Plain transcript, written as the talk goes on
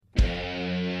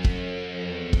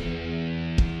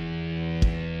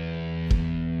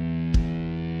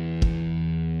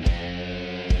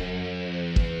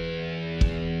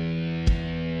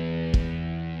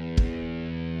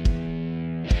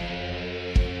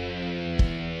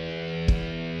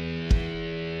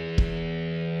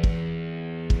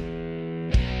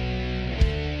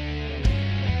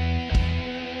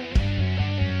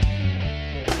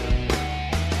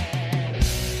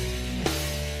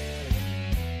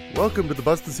Welcome to the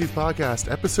Busted Seeds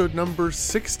Podcast, episode number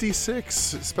 66,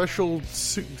 special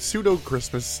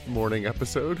pseudo-Christmas morning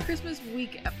episode. Christmas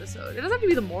week episode. It doesn't have to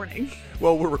be the morning.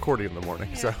 Well, we're recording in the morning,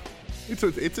 Yeah. so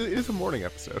it is a morning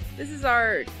episode. This is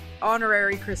our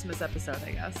honorary Christmas episode,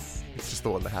 I guess. It's just the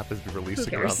one that happens to be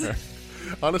releasing Who around cares? there.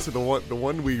 Honestly, the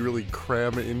one we really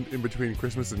cram in between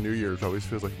Christmas and New Year's always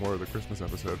feels like more of the Christmas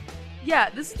episode. Yeah,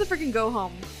 this is the freaking go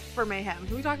home for Mayhem.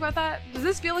 Can we talk about that? Does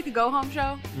this feel like a go home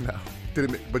show? No.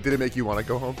 Did it make you want to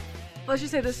go home? Let's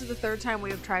just say this is the third time we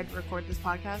have tried to record this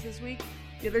podcast this week.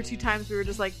 The other two times we were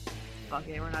just like, fuck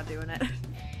it, we're not doing it.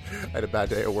 I had a bad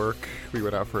day at work. We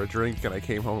went out for a drink, and I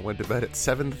came home and went to bed at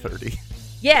 7:30.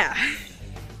 Yeah.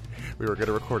 We were going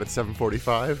to record at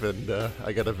 7:45, and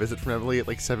I got a visit from Emily at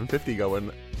like 7:50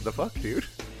 going, the fuck, dude?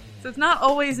 So it's not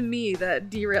always me that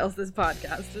derails this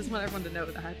podcast. Just want everyone to know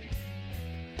that.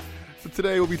 So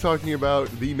today we'll be talking about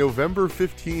the November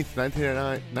 15th,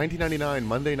 1999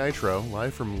 Monday Nitro,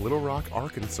 live from Little Rock,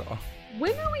 Arkansas.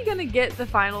 When are we going to get the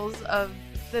finals of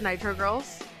the Nitro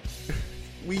Girls?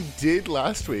 We did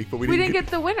last week, but we didn't get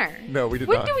the winner. No, we did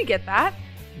When not. do we get that?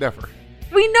 Never.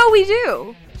 We know we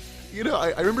do. You know,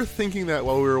 I remember thinking that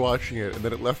while we were watching it, and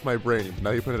then it left my brain. Now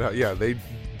you put it out. Yeah, they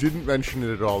didn't mention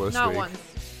it at all this Not week. once.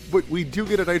 But we do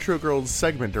get a Nitro Girls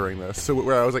segment during this, so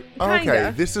where I was like, oh, okay,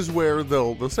 Kinda. this is where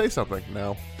they'll say something.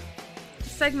 No.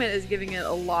 Segment is giving it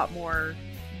a lot more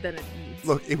than it needs.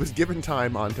 Look, it was given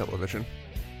time on television.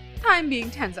 Time being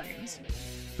 10 seconds.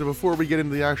 So before we get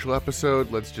into the actual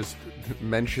episode, let's just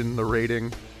mention the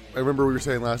rating. I remember we were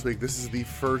saying last week, this is the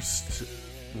first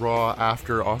Raw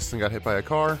after Austin got hit by a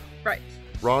car. Right.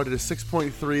 Raw did a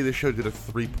 6.3, this show did a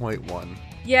 3.1.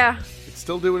 Yeah, It's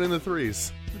still doing in the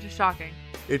threes. which is shocking.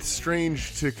 It's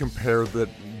strange to compare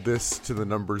this to the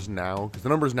numbers now, because the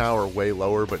numbers now are way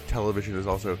lower, but television is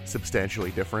also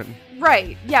substantially different.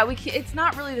 Right. Yeah, it's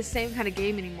not really the same kind of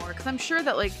game anymore, because I'm sure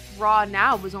that, like, Raw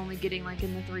now was only getting, like,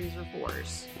 in the 3s or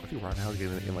 4s. I think Raw now is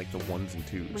getting in like the 1s and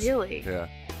 2s. Really? Yeah.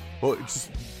 Well, it's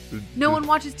just... No one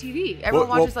watches TV. Everyone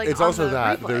watches, like, it's on also the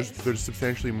that replays. there's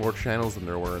substantially more channels than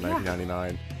there were in Yeah.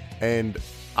 1999, and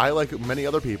I, like many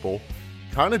other people,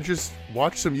 kind of just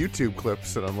watch some YouTube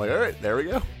clips, and I'm like, all right, there we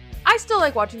go. I still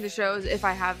like watching the shows if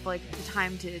I have, like, the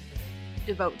time to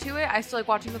devote to it. I still like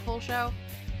watching the full show,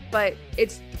 but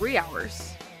it's 3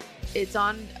 hours. It's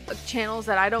on channels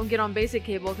that I don't get on basic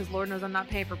cable because Lord knows I'm not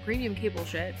paying for premium cable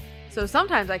shit. So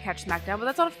sometimes I catch SmackDown, but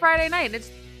that's on a Friday night and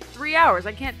it's 3 hours.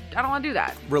 I don't want to do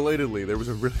that. Relatedly, there was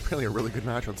apparently a really good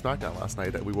match on SmackDown last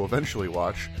night that we will eventually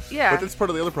watch. Yeah. But that's part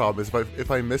of the other problem is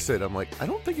if I miss it, I'm like, I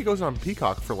don't think it goes on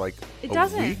Peacock for like It a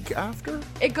doesn't. week after.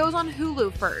 It goes on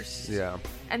Hulu first. Yeah.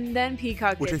 And then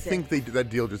Peacock Which I gets think that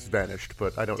deal just vanished,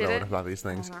 but I don't Did know it? enough about these I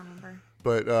things. don't remember.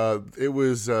 But it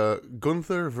was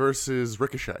Gunther versus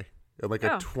Ricochet in like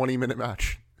a Oh. 20-minute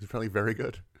match. It was apparently very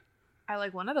good. I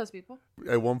like one of those people.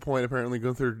 At one point, apparently,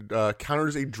 Gunther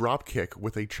counters a drop kick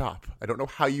with a chop. I don't know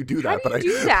how you do that, How do but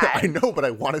you do that? I know, but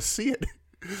I want to see it.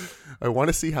 I want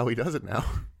to see how he does it now.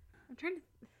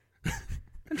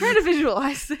 I'm trying to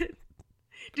visualize it.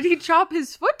 Did he chop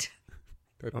his foot?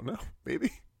 I don't know.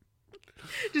 Maybe.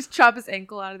 Just chop his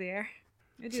ankle out of the air.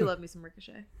 I do love me some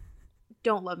Ricochet.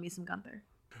 Don't love me some Gunther.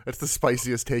 That's the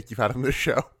spiciest take you've had on this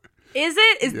show. Is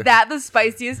it? Is Yeah. that the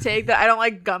spiciest take that I don't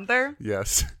like Gunther?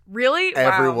 Yes. Really?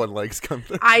 Wow. Everyone likes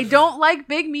Gunther. I don't like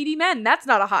big meaty men. That's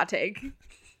not a hot take.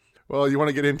 Well, you want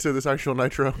to get into this actual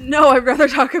Nitro? No, I'd rather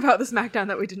talk about the SmackDown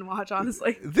that we didn't watch,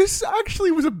 honestly. This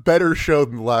actually was a better show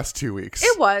than the last 2 weeks.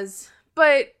 It was,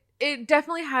 but it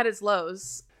definitely had its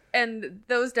lows, and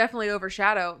those definitely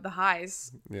overshadow the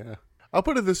highs. Yeah. I'll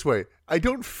put it this way. I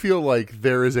don't feel like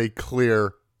there is a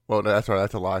clear... Well, no, that's right.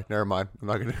 That's a lie. Never mind. I'm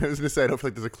not gonna... I was going to say I don't feel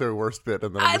like there's a clear worst bit,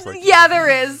 and then I'm just like... Yeah, there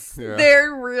is. Yeah.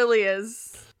 There really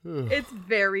is. Ugh. It's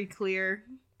very clear.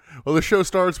 Well, the show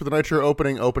starts with the Nitro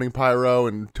opening Pyro,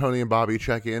 and Tony and Bobby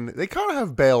check in. They kind of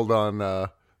have bailed on the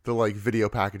like video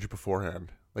package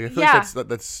beforehand. Like I feel Yeah. like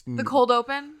that's The cold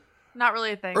open, not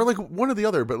really a thing. or like one or the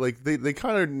other, but like they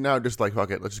kind of now just like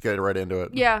fuck it, let's just get right into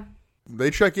it. Yeah.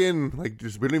 They check in like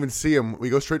just we don't even see him. We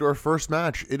go straight to our first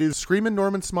match. It is Screamin'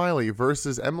 Norman Smiley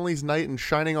versus Emily's Knight in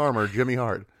shining armor, Jimmy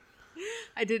Hart.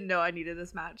 I didn't know I needed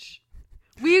this match.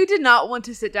 We did not want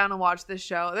to sit down and watch this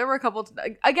show. There were a couple...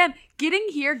 Again,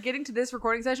 getting to this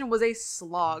recording session was a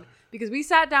slog. Because we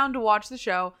sat down to watch the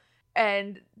show,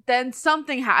 and then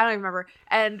something happened. I don't even remember.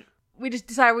 And we just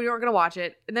decided we weren't going to watch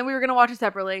it. And then we were going to watch it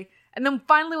separately. And then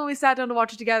finally, when we sat down to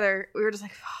watch it together, we were just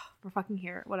like, oh, we're fucking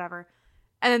here. Whatever.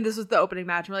 And then this was the opening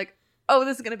match. We're like, oh,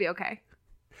 this is going to be okay.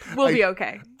 We'll be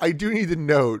okay. I do need to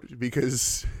note,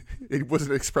 because it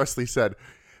wasn't expressly said,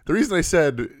 the reason I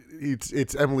said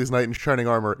it's Emily's knight in shining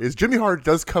armor, is Jimmy Hart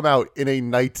does come out in a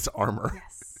knight's armor.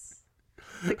 Yes.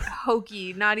 Like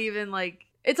hokey, not even like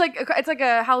it's like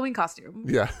a Halloween costume.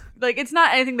 Yeah. Like it's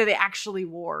not anything that they actually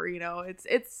wore, you know.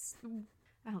 It's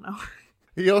I don't know.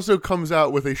 He also comes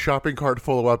out with a shopping cart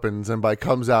full of weapons, and by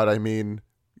comes out I mean,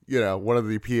 you know, one of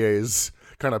the PAs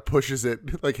kind of pushes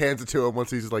it, like hands it to him once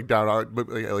he's like down on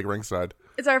like ringside.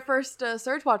 It's our first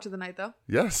Surge watch of the night, though.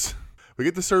 Yes. We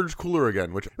get the Surge cooler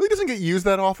again, which really doesn't get used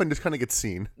that often, just kind of gets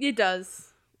seen. It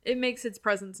does. It makes its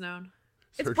presence known.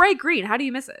 Surge, it's bright green. How do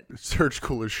you miss it? Surge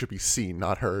coolers should be seen,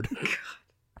 not heard. God.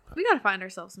 We gotta find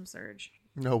ourselves some Surge.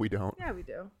 No, we don't. Yeah, we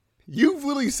do. You've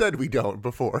literally said we don't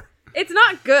before. It's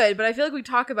not good, but I feel like we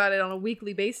talk about it on a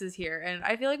weekly basis here, and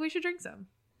I feel like we should drink some.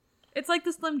 It's like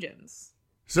the Slim Jims.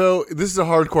 So, this is a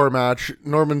hardcore match.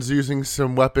 Norman's using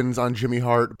some weapons on Jimmy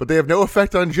Hart, but they have no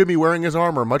effect on Jimmy wearing his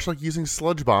armor, much like using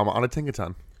Sludge Bomb on a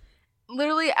Tinkaton.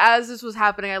 Literally, as this was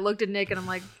happening, I looked at Nick and I'm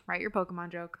like, write your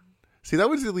Pokemon joke. See, that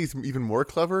one's at least even more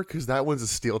clever, because that one's a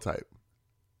Steel type.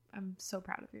 I'm so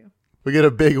proud of you. We get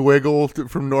a big wiggle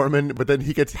from Norman, but then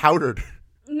he gets powdered.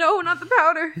 No, not the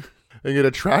powder. And get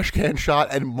a trash can shot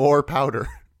and more powder.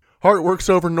 Hart works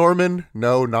over Norman.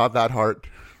 No, not that Hart.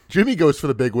 Jimmy goes for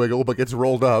the big wiggle, but gets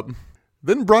rolled up.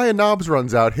 Then Brian Knobbs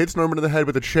runs out, hits Norman in the head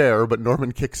with a chair, but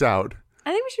Norman kicks out.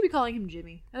 I think we should be calling him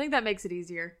Jimmy. I think that makes it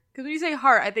easier. Because when you say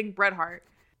Hart, I think Bret Hart.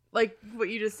 Like what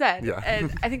you just said. Yeah.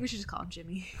 And I think we should just call him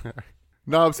Jimmy.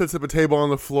 Knobbs sets up a table on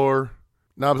the floor.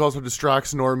 Knobbs also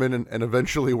distracts Norman and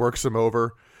eventually works him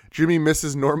over. Jimmy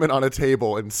misses Norman on a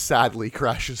table and sadly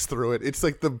crashes through it. It's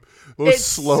like the most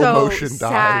slow motion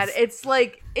sad. dive. It's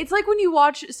like when you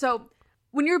watch, so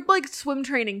when you're like swim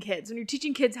training kids, when you're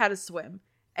teaching kids how to swim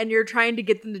and you're trying to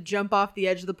get them to jump off the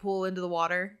edge of the pool into the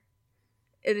water,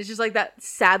 and it's just like that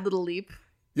sad little leap.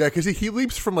 Yeah, because he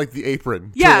leaps from like the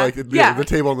apron yeah, to like the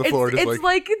table on the floor.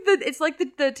 It's like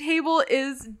the table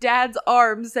is Dad's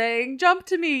arm saying, "Jump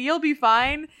to me, you'll be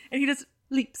fine," and he just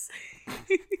leaps.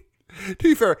 To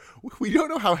be fair, we don't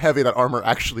know how heavy that armor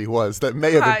actually was. That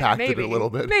may have impacted maybe, it a little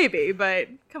bit. Maybe, but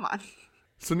come on.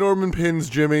 So Norman pins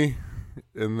Jimmy,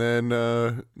 and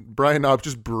then Brian Knobbs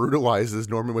just brutalizes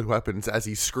Norman with weapons as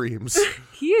he screams.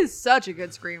 He is such a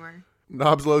good screamer.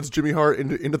 Knobbs loads Jimmy Hart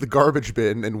into the garbage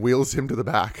bin and wheels him to the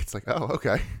back. It's like, oh,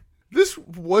 okay. This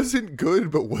wasn't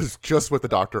good, but was just what the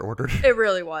doctor ordered. It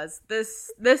really was.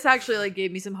 This actually like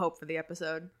gave me some hope for the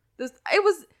episode.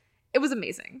 It was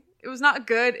amazing. It was not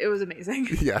good. It was amazing.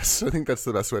 Yes, I think that's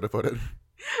the best way to put it.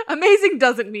 Amazing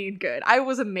doesn't mean good. I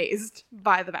was amazed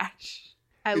by the match.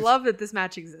 I love that this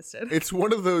match existed. It's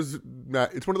one of those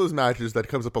matches that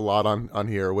comes up a lot on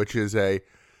here, which is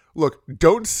look,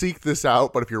 don't seek this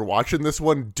out, but if you're watching this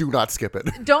one, do not skip it.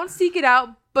 Don't seek it out,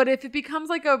 but if it becomes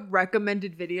like a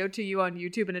recommended video to you on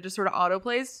YouTube and it just sort of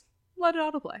autoplays, let it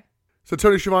autoplay. So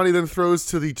Tony Schiavone then throws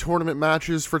to the tournament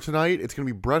matches for tonight. It's going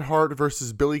to be Bret Hart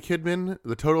versus Billy Kidman,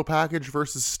 the Total Package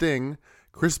versus Sting,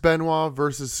 Chris Benoit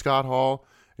versus Scott Hall,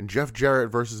 and Jeff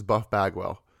Jarrett versus Buff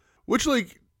Bagwell. Which,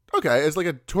 like, okay, it's like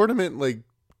a tournament, like,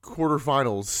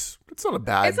 quarterfinals. It's not a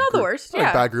bad. It's not the worst. Not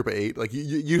a bad group of 8. Like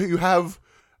you have.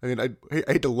 I mean, I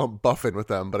hate to lump Buff in with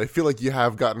them, but I feel like you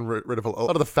have gotten rid of a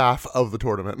lot of the faff of the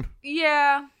tournament.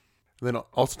 Yeah. And then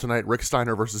also tonight, Rick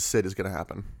Steiner versus Sid is going to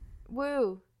happen.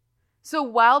 Woo. So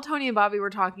while Tony and Bobby were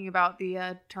talking about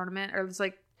the tournament, or just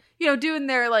like, you know, doing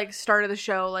their like start of the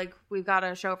show, like we've got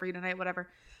a show for you tonight, whatever.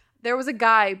 There was a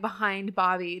guy behind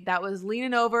Bobby that was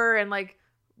leaning over and like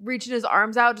reaching his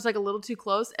arms out just like a little too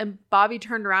close. And Bobby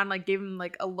turned around, like gave him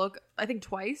like a look, I think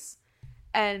twice.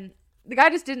 And the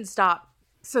guy just didn't stop.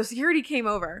 So security came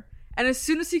over. And as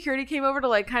soon as security came over to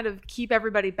like kind of keep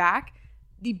everybody back,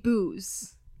 the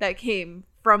boos that came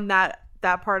from that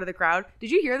part of the crowd. Did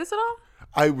you hear this at all?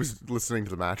 I was listening to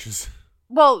the matches.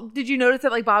 Well, did you notice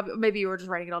that like Bobby, maybe you were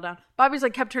just writing it all down. Bobby's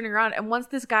like kept turning around. And once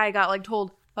this guy got like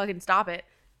told, fucking stop it,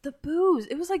 the boos,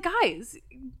 it was like, guys,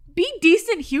 be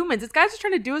decent humans. This guy's just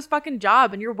trying to do his fucking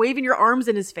job and you're waving your arms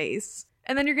in his face.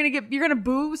 And then you're gonna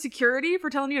boo security for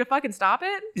telling you to fucking stop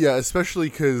it? Yeah, especially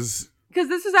because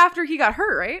this is after he got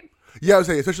hurt, right? Yeah, I was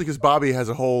saying, especially because Bobby has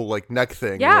a whole like neck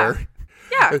thing. Yeah. Where,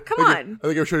 yeah, come on. I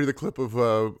think I've showed you the clip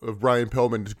of Brian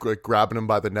Pillman just like grabbing him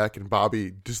by the neck and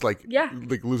Bobby just like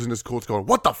losing his cool. It's going,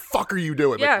 what the fuck are you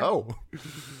doing? Yeah. Like, oh.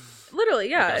 Literally,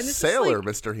 yeah. Like a and it's sailor,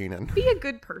 just like, Mr. Heenan. Be a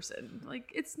good person. Like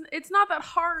it's not that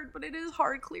hard, but it is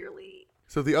hard clearly.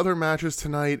 So the other matches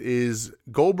tonight is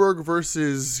Goldberg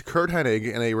versus Kurt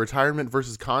Hennig in a retirement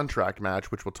versus contract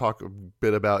match, which we'll talk a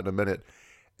bit about in a minute.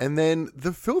 And then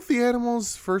the Filthy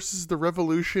Animals versus the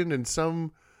Revolution in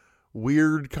some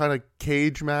weird kind of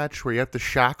cage match where you have to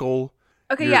shackle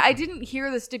Okay, yeah, I didn't hear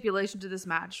the stipulation to this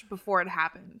match before it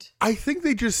happened. I think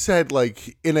they just said,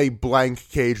 like, in a blank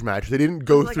cage match. They didn't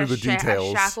go Like through the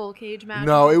details. A shackle cage match?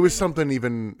 No, it was something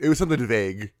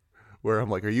vague, where I'm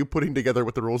like, are you putting together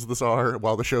what the rules of this are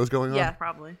while the show's going on? Yeah,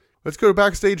 probably. Let's go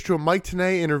backstage to a Mike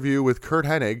Tenay interview with Kurt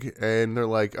Hennig, and they're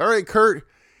like, all right, Kurt,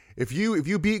 if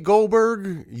you beat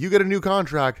Goldberg, you get a new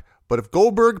contract, but if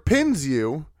Goldberg pins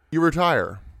you, you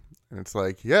retire. And it's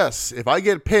like, yes, if I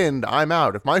get pinned, I'm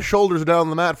out. If my shoulders are down on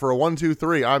the mat for a 1, 2,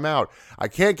 3, I'm out. I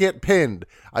can't get pinned.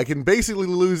 I can basically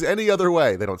lose any other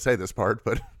way. They don't say this part,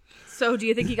 but... So do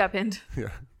you think he got pinned?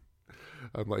 Yeah.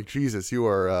 I'm like, Jesus,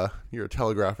 you're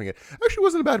telegraphing it. Actually, it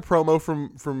wasn't a bad promo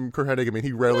from Kurt Hennig. I mean,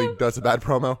 he rarely does a bad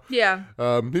promo. Yeah.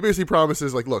 He basically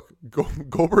promises, like, look,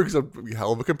 Goldberg's a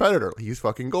hell of a competitor. He's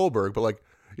fucking Goldberg, but, like,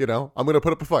 I'm going to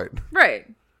put up a fight. Right.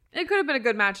 It could have been a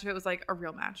good match if it was, like, a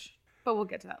real match. But we'll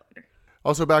get to that later.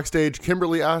 Also backstage,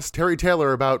 Kimberly asked Terry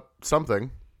Taylor about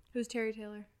something. Who's Terry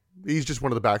Taylor? He's just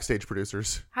one of the backstage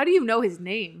producers. How do you know his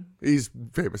name? He's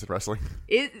famous in wrestling.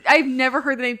 I've never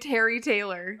heard the name Terry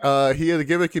Taylor. He had a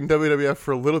gimmick in WWF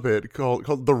for a little bit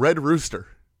called the Red Rooster.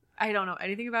 I don't know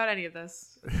anything about any of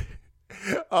this.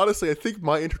 Honestly, I think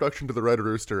my introduction to the Red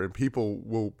Rooster, and people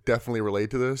will definitely relate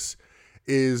to this,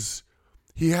 is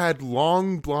he had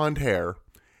long blonde hair.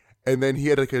 And then he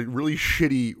had like a really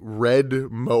shitty red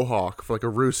mohawk for like a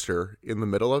rooster in the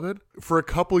middle of it. For a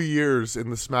couple years in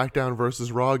the SmackDown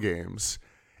versus Raw games,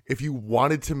 if you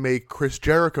wanted to make Chris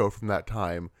Jericho from that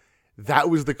time, that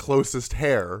was the closest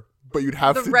hair. But you'd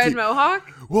have the red mohawk?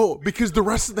 Well, because the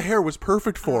rest of the hair was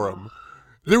perfect for him.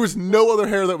 There was no other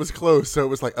hair that was close. So it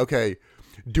was like, okay,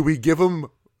 do we give him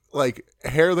like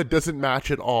hair that doesn't match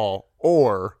at all?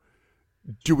 Or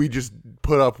do we just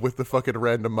put up with the fucking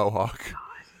random mohawk?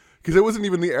 Because it wasn't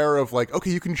even the era of like,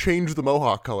 okay, you can change the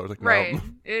mohawk color. Like, right. No.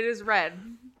 It is red.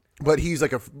 But he's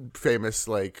like a famous,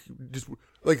 like, just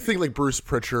like, think like Bruce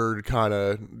Pritchard, kind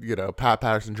of, Pat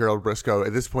Patterson, Gerald Briscoe.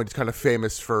 At this point, he's kind of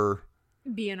famous for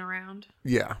being around.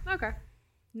 Yeah. Okay.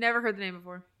 Never heard the name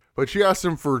before. But she asked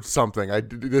him for something.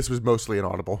 This was mostly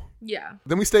inaudible. Yeah.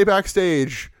 Then we stay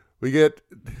backstage. We get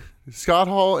Scott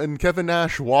Hall and Kevin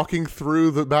Nash walking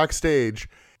through the backstage.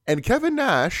 And Kevin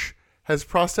Nash has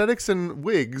prosthetics and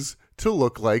wigs to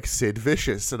look like Sid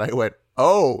Vicious. And I went,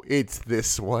 oh, it's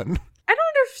this one. I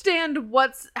don't understand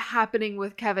what's happening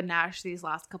with Kevin Nash these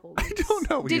last couple of weeks. I don't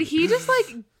know. Did he just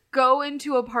like go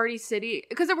into a party city?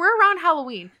 Because we're around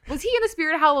Halloween. Was he in the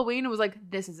spirit of Halloween and was like,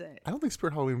 this is it? I don't think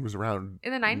Spirit Halloween was around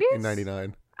in the 90s? In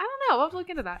 99. I don't know. We'll have to look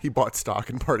into that. He bought stock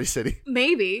in Party City.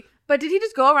 Maybe. But did he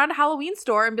just go around a Halloween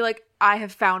store and be like, I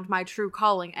have found my true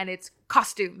calling, and it's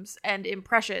costumes and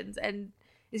impressions? And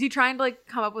is he trying to like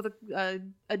come up with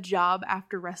a job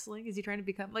after wrestling? Is he trying to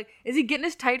become like, is he getting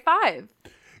his tight five?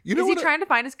 Is he trying to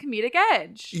find his comedic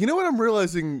edge? You know what I'm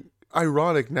realizing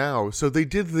ironic now? So they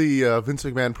did the Vince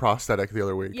McMahon prosthetic the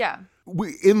other week. Yeah.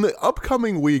 In the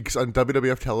upcoming weeks on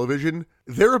WWF television,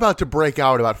 they're about to break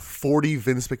out about 40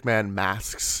 Vince McMahon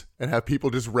masks and have people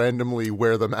just randomly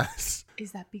wear the masks.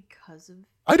 Is that because of?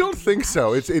 I don't think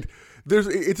so. It's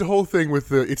a whole thing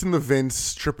with it's in the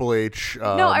Vince Triple H.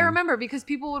 No, I remember because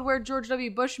people would wear George W.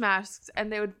 Bush masks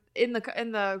and they would in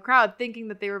the crowd thinking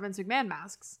that they were Vince McMahon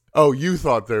masks. Oh, you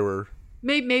thought they were.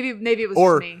 Maybe it was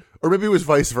just me. Or maybe it was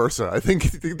vice versa. I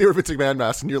think they were Vince McMahon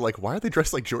masks, and you're like, why are they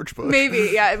dressed like George Bush? Maybe,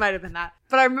 yeah, it might have been that.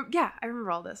 But I remember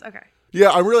all this. Okay.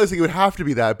 Yeah, I'm realizing it would have to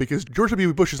be that because George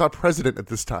W. Bush is not president at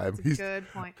this time. That's a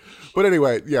good point. But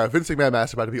anyway, yeah, Vince McMahon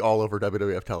mask is about to be all over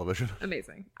WWF television.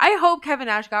 Amazing. I hope Kevin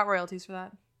Nash got royalties for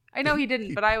that. I know he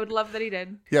didn't, but I would love that he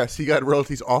did. Yes, he got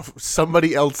royalties off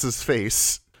somebody else's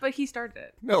face. But he started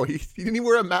it. No, he didn't even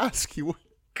wear a mask.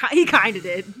 He kind of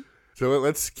did. So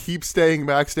let's keep staying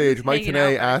backstage. Mike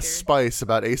Tenay asked Spice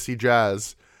about AC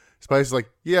Jazz. Spice is like,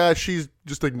 yeah, she's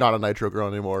just like not a Nitro girl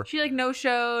anymore. She like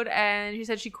no-showed and she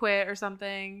said she quit or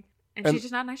something. And she's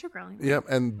just not a Nitro girl anymore.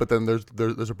 Yeah, but then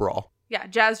there's a brawl. Yeah,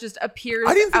 Jazz just appears.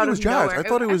 I didn't think out it was of Jazz. nowhere. I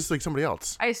thought it was like somebody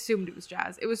else. I assumed it was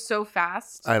Jazz. It was so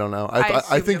fast. I don't know.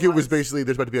 I think it was basically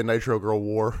there's about to be a Nitro girl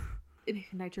war.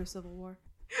 Nitro Civil War.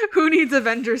 Who needs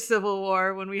Avengers Civil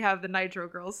War when we have the Nitro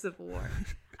Girls Civil War?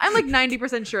 I'm like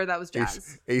 90% sure that was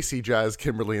Jazz. AC Jazz,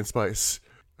 Kimberly, and Spice.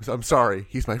 I'm sorry,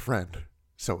 he's my friend.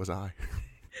 So was I.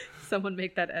 Someone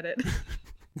make that edit.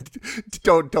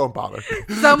 Don't bother.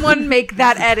 Someone make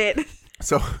that edit.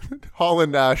 So Hall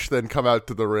and Nash then come out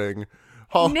to the ring.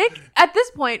 Nick, at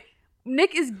this point,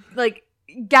 Nick is like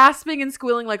gasping and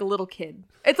squealing like a little kid.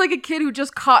 It's like a kid who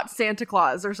just caught Santa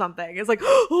Claus or something. It's like,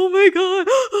 oh my god,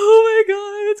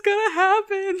 it's gonna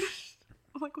happen.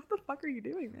 I'm like, what the fuck are you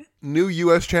doing, man? New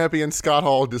U.S. champion Scott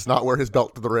Hall does not wear his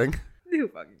belt to the ring. Who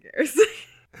fucking cares?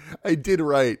 I did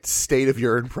write state of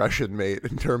your impression, mate,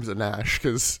 in terms of Nash,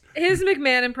 because His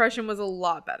McMahon impression was a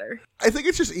lot better. I think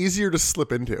it's just easier to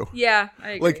slip into. Yeah,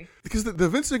 I agree. Like, because the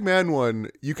Vince McMahon one,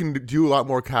 you can do a lot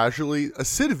more casually. A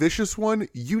Sid Vicious one,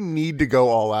 you need to go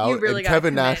all out. You really and gotta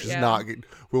Kevin commit, Nash is yeah. not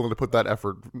willing to put that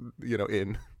effort,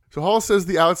 in. So Hall says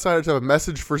the outsiders have a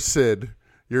message for Sid.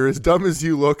 You're as dumb as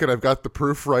you look, and I've got the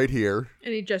proof right here.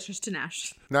 And he gestures to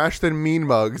Nash. Nash then mean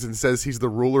mugs and says he's the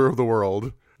ruler of the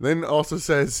world. Then also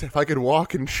says, if I could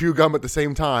walk and chew gum at the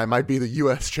same time, I'd be the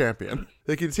U.S. champion.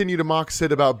 They continue to mock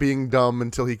Sid about being dumb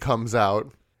until he comes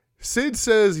out. Sid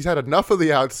says he's had enough of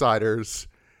the outsiders.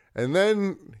 And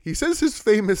then he says his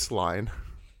famous line.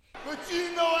 But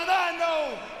you know and I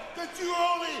know that you're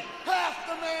only half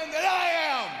the man that I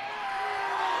am.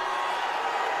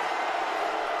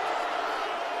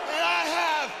 And I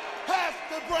have half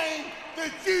the brain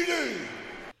that you do.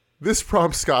 This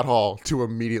prompts Scott Hall to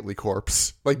immediately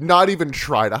corpse. Like, not even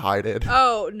try to hide it.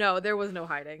 Oh, no, there was no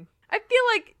hiding. I feel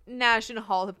like Nash and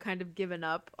Hall have kind of given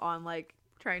up on, like,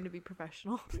 trying to be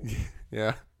professional.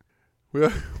 Yeah.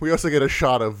 We also get a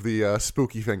shot of the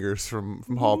spooky fingers from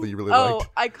Hall that you really liked.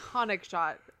 Iconic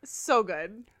shot. So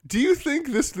good. Do you think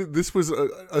this was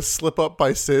a slip up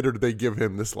by Sid, or did they give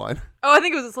him this line? Oh, I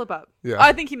think it was a slip up. Yeah.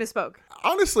 I think he misspoke.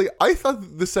 Honestly, I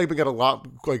thought this segment got a lot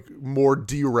more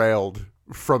derailed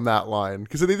from that line,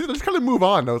 because they just kind of move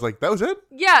on. I was like, that was it?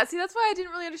 Yeah, see, that's why I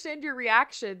didn't really understand your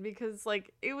reaction, because,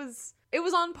 like, it was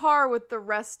on par with the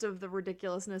rest of the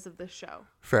ridiculousness of this show.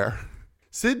 Fair.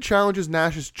 Sid challenges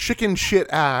Nash's chicken shit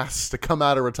ass to come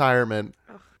out of retirement.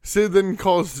 Ugh. Sid then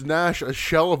calls Nash a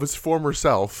shell of his former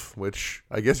self, which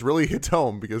I guess really hits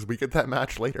home because we get that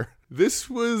match later. This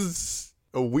was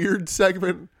a weird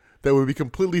segment that would be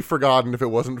completely forgotten if it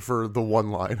wasn't for the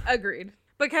one line. Agreed.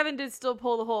 But Kevin did still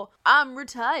pull the whole, I'm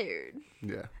retired.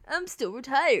 Yeah. I'm still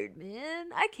retired, man.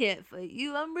 I can't fight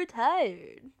you. I'm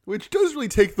retired. Which does really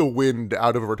take the wind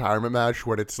out of a retirement match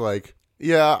when it's like,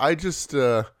 yeah, I just,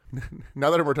 now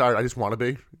that I'm retired, I just want to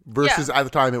be. Versus at the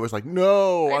time, it was like,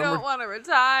 no, I don't want to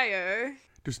retire.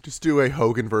 Just do a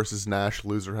Hogan versus Nash.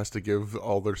 Loser has to give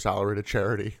all their salary to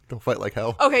charity. They'll fight like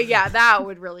hell. Okay, yeah, that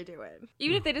would really do it.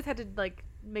 Even if they just had to, like,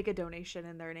 make a donation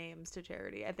in their names to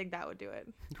charity, I think that would do it.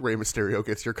 Rey Mysterio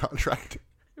gets your contract.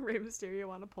 Rey Mysterio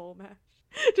on a pole match.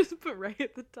 Just put Rey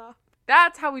at the top.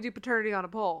 That's how we do paternity on a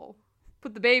pole.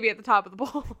 Put the baby at the top of the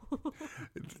pole.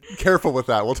 Careful with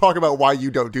that. We'll talk about why you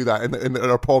don't do that in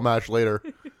our pole match later.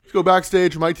 Let's go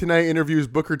backstage. Mike Tenay interviews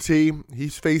Booker T.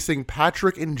 He's facing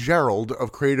Patrick and Gerald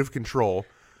of Creative Control.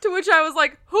 To which I was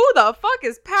like, who the fuck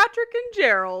is Patrick and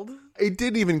Gerald? It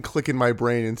didn't even click in my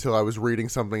brain until I was reading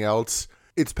something else.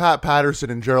 It's Pat Patterson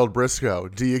and Gerald Briscoe.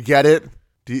 Do you get it?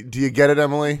 Do you get it,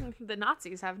 Emily? The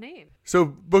Nazis have names. So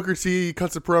Booker T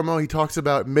cuts a promo. He talks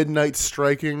about midnight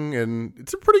striking, and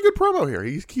it's a pretty good promo here.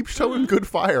 He keeps showing good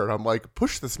fire, and I'm like,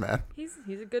 push this man. He's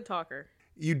a good talker.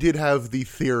 You did have the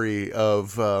theory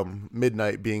of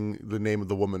Midnight being the name of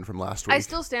the woman from last week. I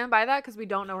still stand by that because we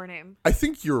don't know her name. I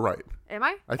think you're right. Am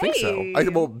I? I think so.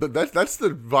 That's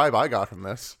the vibe I got from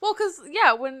this. Well, because,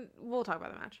 yeah, we'll talk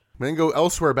about the match. Then go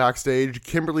elsewhere backstage.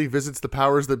 Kimberly visits the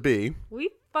powers that be. We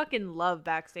fucking love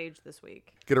backstage this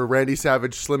week. Get a Randy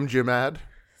Savage Slim Jim ad.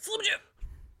 Slim Jim!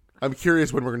 I'm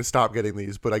curious when we're going to stop getting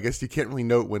these, but I guess you can't really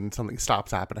note when something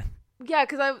stops happening. Yeah,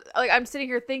 because I'm sitting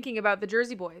here thinking about the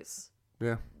Jersey Boys.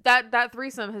 Yeah. That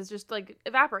threesome has just, like,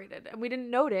 evaporated, and we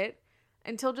didn't note it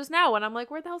until just now when I'm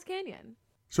like, where the hell's Canyon?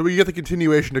 So we get the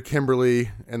continuation to Kimberly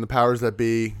and the powers that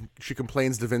be. She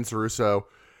complains to Vince Russo.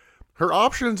 Her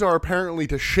options are apparently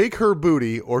to shake her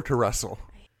booty or to wrestle.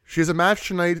 She has a match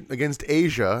tonight against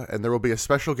Asia, and there will be a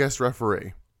special guest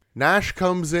referee. Nash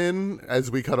comes in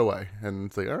as we cut away, and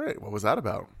it's like, all right, what was that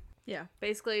about? Yeah,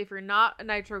 basically, if you're not a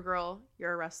Nitro girl,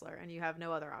 you're a wrestler, and you have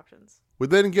no other options. We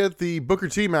then get the Booker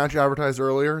T match advertised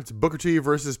earlier. It's Booker T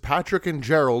versus Patrick and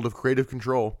Gerald of Creative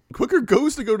Control. Quicker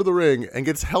goes to go to the ring and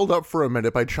gets held up for a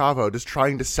minute by Chavo just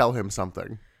trying to sell him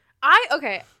something.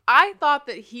 I thought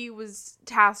that he was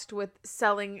tasked with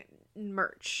selling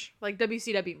merch, like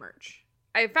WCW merch.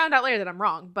 I found out later that I'm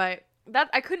wrong, but that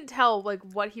I couldn't tell like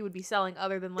what he would be selling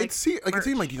other than like it seemed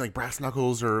like brass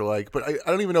knuckles or like, but I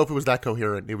don't even know if it was that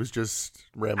coherent. It was just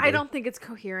rambling. I don't think it's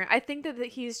coherent. I think that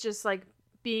he's just like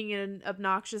being an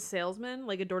obnoxious salesman,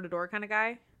 like a door-to-door kind of guy.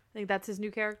 I think that's his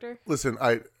new character. Listen,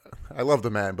 I love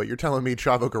the man, but you're telling me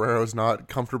Chavo Guerrero's not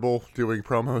comfortable doing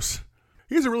promos?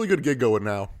 He has a really good gig going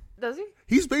now. Does he?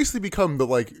 He's basically become the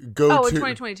like go-to. Oh, in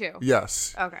 2022.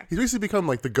 Yes. Okay. He's basically become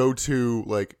like the go-to,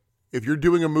 like if you're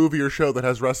doing a movie or show that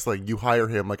has wrestling, you hire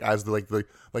him like as the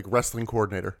wrestling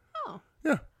coordinator. Oh.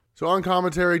 Yeah. So on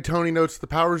commentary, Tony notes the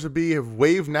powers that be have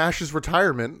waived Nash's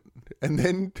retirement And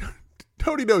then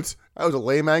Tony notes, that was a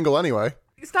lame angle anyway.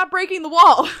 Stop breaking the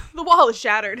wall. The wall is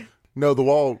shattered. No, the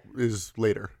wall is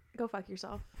later. Go fuck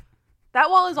yourself. That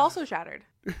wall is also shattered.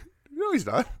 No, he's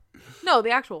not. No, the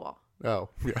actual wall. Oh,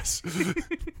 yes.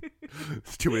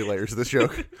 There's too many layers to this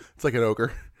joke. It's like an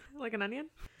ogre. Like an onion?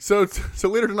 So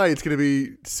later tonight, it's going to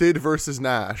be Sid versus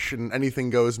Nash, an anything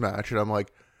goes match. And I'm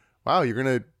like, wow, you're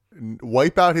going to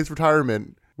wipe out his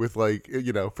retirement with like,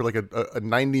 you know, for like a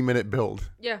 90-minute build.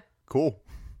 Yeah. Cool.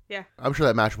 Yeah. I'm sure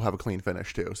that match will have a clean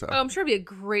finish too. So Oh, I'm sure it'll be a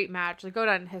great match. Like, go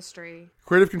down in history.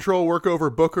 Creative Control work over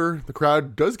Booker. The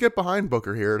crowd does get behind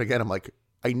Booker here. And again, I'm like,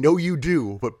 I know you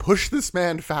do, but push this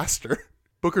man faster.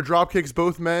 Booker drop kicks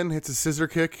both men, hits a scissor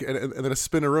kick, and then a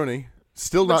spinneroonie.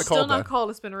 Still not Still called not that.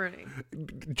 called a spinneroonie.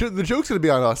 The joke's going to be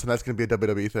on us, and that's going to be a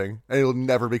WWE thing. And it'll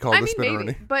never be called I a mean, spinneroonie.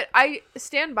 maybe. But I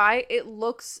stand by, it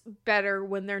looks better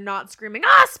when they're not screaming,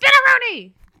 ah,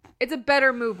 spinneroonie! It's a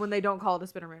better move when they don't call it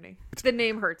a spinneroonie. The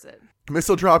name hurts it.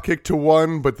 Missile drop kick to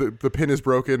one, but the pin is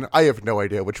broken. I have no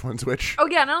idea which one's which. Oh,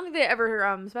 yeah, and I don't think they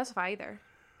ever specify either.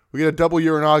 We get a double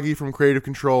Uranagi from Creative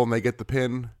Control, and they get the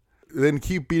pin. Then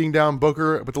keep beating down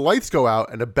Booker, but the lights go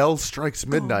out, and a bell strikes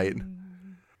midnight.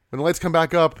 When the lights come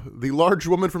back up, the large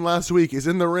woman from last week is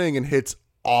in the ring and hits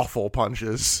awful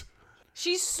punches.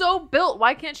 She's so built.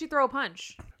 Why can't she throw a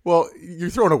punch? Well, you're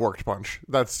throwing a worked punch.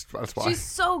 That's why. She's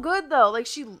so good, though. Like,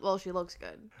 she looks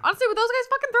good. Honestly, with those guys,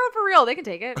 fucking throw it for real. They can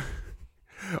take it.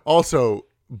 Also,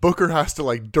 Booker has to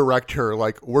like direct her,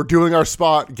 like, we're doing our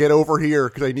spot, get over here,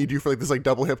 because I need you for like this like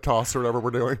double hip toss or whatever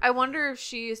we're doing. I wonder if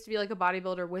she used to be like a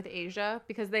bodybuilder with Asia,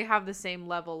 because they have the same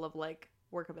level of like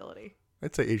workability.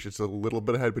 I'd say Asia's a little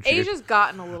bit ahead, but Asia's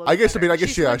gotten a little bit I guess better. I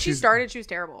guess When she she's started, she was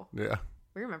terrible. yeah.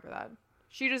 We remember that.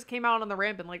 She just came out on the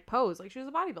ramp and like posed like she was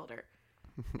a bodybuilder.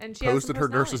 And she Posed had in some her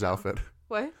nurse's personality now. outfit.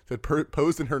 What? Said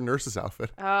posed in her nurse's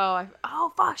outfit.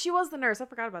 Oh fuck, she was the nurse. I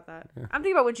forgot about that. Yeah. I'm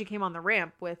thinking about when she came on the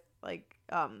ramp with like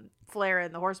Flair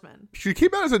and the Horsemen. She came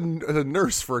out as a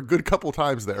nurse for a good couple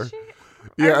times there. I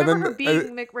Yeah, remember and her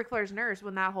then being Ric Flair's nurse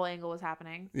when that whole angle was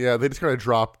happening. yeah, they just kind of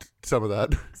dropped some of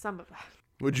that. Some of that.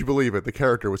 Would you believe it? The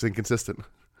character was inconsistent.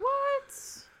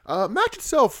 What? Match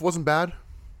itself wasn't bad.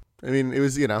 I mean, it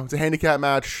was, you know, it's a handicap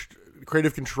match.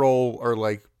 Creative Control are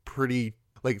like pretty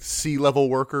like C-level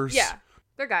workers. Yeah,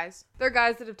 they're guys. They're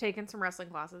guys that have taken some wrestling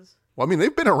classes. Well, I mean,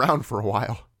 they've been around for a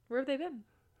while. Where have they been?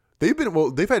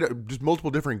 They've had just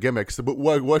multiple different gimmicks. But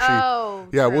what she? Oh,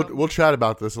 yeah, true. we'll chat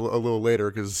about this a little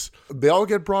later because they all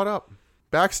get brought up.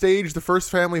 Backstage, the First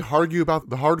family argue about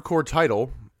the hardcore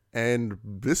title, and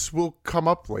this will come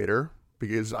up later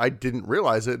because I didn't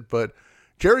realize it, but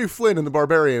Jerry Flynn and the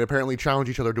Barbarian apparently challenge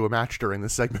each other to a match during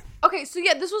this segment. Okay, so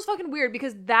yeah, this was fucking weird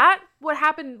because what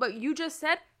happened, what you just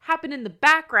said, happened in the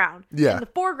background. Yeah. In the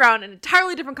foreground, an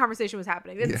entirely different conversation was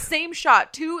happening. In the same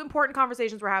shot, two important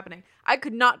conversations were happening. I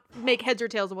could not make heads or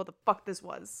tails of what the fuck this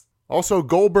was. Also,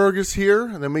 Goldberg is here,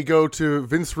 and then we go to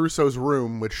Vince Russo's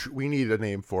room, which we need a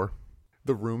name for.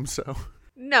 The Room So.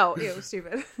 No, it was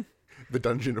stupid. The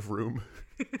Dungeon of Room.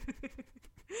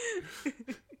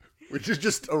 Which is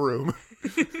just a room.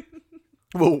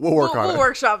 We'll work on it. We'll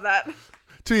workshop that.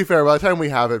 To be fair, by the time we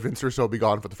have it, Vince Russo will be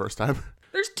gone for the first time.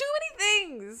 There's too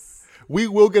many things. We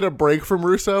will get a break from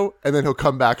Russo, and then he'll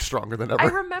come back stronger than ever. I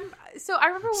remember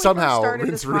when we first Somehow, started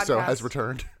Vince this Russo podcast, has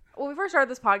returned. When we first started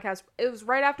this podcast, it was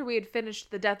right after we had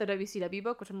finished the Death of WCW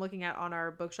book, which I'm looking at on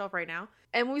our bookshelf right now.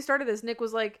 And when we started this, Nick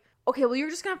was like, okay, well, you're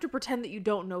just gonna have to pretend that you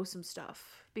don't know some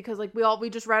stuff. Because like we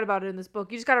just read about it in this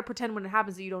book. You just gotta pretend when it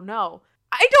happens that you don't know.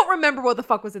 I don't remember what the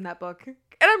fuck was in that book. And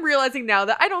I'm realizing now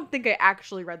that I don't think I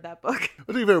actually read that book.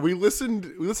 But to be fair, we listened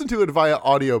to it via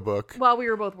audiobook. While we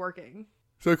were both working.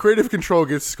 So Creative Control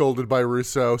gets scolded by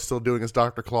Russo, still doing his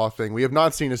Dr. Claw thing. We have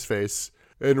not seen his face.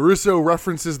 And Russo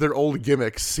references their old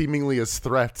gimmicks, seemingly as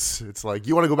threats. It's like,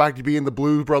 you want to go back to being the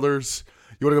Blues Brothers?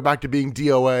 You want to go back to being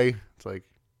DOA? It's like...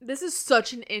 This is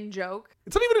such an in-joke.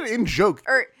 It's not even an in-joke.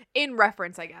 Or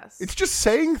in-reference, I guess. It's just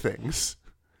saying things.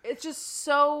 It's just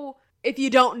so... If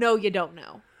you don't know, you don't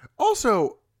know.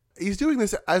 Also, he's doing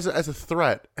this as a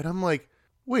threat. And I'm like,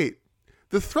 wait,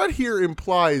 the threat here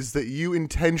implies that you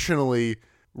intentionally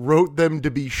wrote them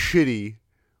to be shitty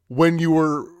when you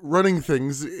were running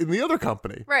things in the other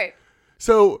company. Right.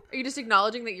 So... Are you just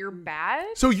acknowledging that you're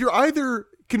bad? So you're either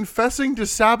confessing to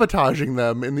sabotaging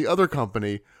them in the other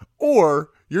company,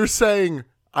 or you're saying,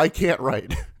 I can't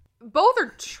write. Both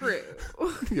are true.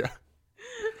 Yeah.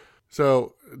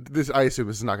 So I assume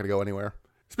this is not going to go anywhere.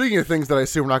 Speaking of things that I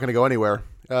assume are not going to go anywhere,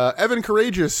 Evan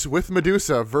Courageous with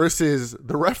Medusa versus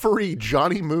the referee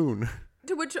Johnny Moon.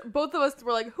 To which both of us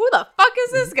were like, who the fuck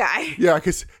is this guy? Yeah,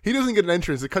 because he doesn't get an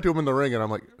entrance. They cut to him in the ring, and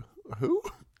I'm like, who?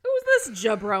 Who's this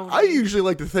jabroni? I usually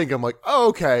like to think, I'm like, oh,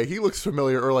 okay, he looks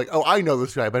familiar, or like, oh, I know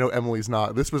this guy, but I know Emily's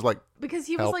not. This was like, because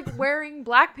he was help. like wearing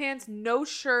black pants, no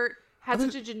shirt, had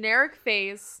such a generic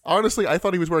face. Honestly, I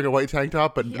thought he was wearing a white tank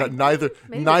top, but Yeah,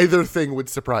 maybe. neither thing would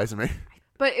surprise me.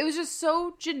 But it was just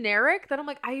so generic that I'm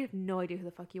like, I have no idea who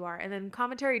the fuck you are. And then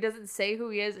commentary doesn't say who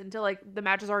he is until like the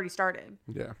match has already started.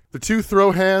 Yeah. The two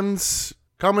throw hands.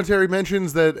 Commentary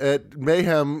mentions that at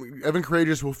Mayhem, Evan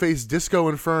Courageous will face Disco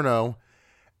Inferno.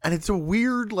 And it's a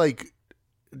weird, like,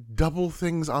 double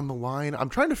things on the line. I'm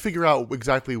trying to figure out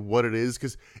exactly what it is,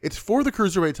 because it's for the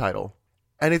Cruiserweight title.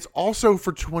 And it's also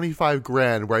for 25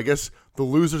 grand, where I guess the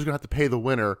loser's going to have to pay the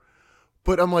winner.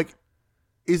 But I'm like,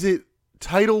 is it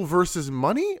title versus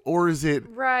money? Or is it...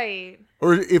 Right.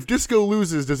 Or if Disco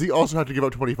loses, does he also have to give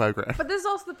up 25 grand? But this is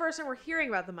also the first time we're hearing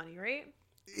about the money, right?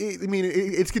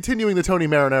 It's continuing the Tony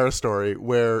Marinara story,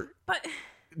 where But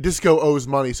Disco owes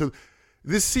money. So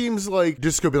this seems like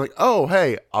Disco being like, oh,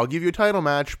 hey, I'll give you a title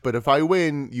match, but if I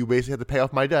win, you basically have to pay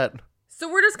off my debt.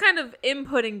 so we're just kind of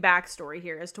inputting backstory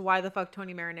here as to why the fuck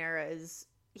Tony Marinara is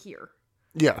here.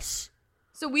 Yes.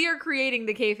 So we are creating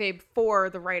the kayfabe for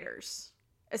the writers,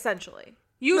 essentially.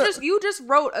 You just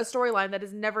wrote a storyline that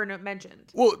is never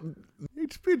mentioned. Well,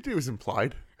 it was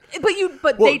implied.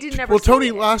 But they did never. Well, say Tony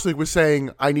it. last week was saying,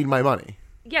 I need my money.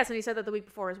 Yes, and he said that the week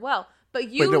before as well. But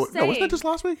Wait, no, saying, wasn't that just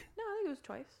last week? No, I think it was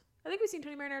twice. I think we've seen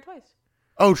Tony Marinara twice.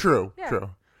 Oh, true. Yeah. True.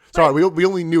 Sorry, we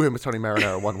only knew him as Tony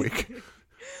Marinara 1 week.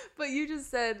 But you just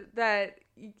said that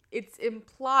it's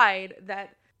implied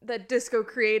that Disco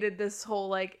created this whole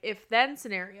like if then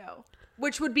scenario,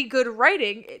 which would be good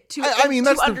writing to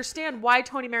understand why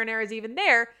Tony Marinara is even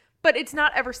there. But it's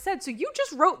not ever said. So you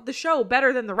just wrote the show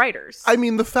better than the writers. I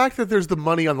mean, the fact that there's the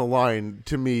money on the line,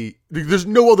 to me, there's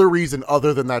no other reason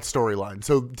other than that storyline.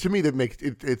 So to me, that makes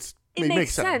it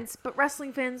makes sense. But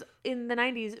wrestling fans in the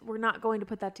 90s were not going to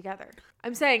put that together.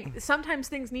 I'm saying sometimes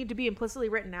things need to be implicitly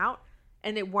written out,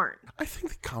 and they weren't. I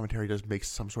think the commentary does make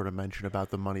some sort of mention about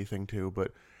the money thing too,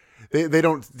 but they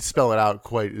don't spell it out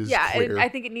quite as clear. And I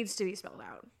think it needs to be spelled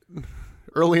out.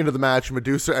 Early into the match,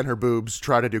 Medusa and her boobs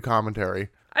try to do commentary.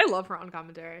 I love her on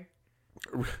commentary.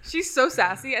 She's so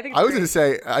sassy. I think. I was going to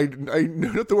say, I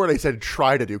note the word I said,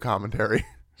 try to do commentary.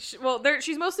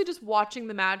 She's mostly just watching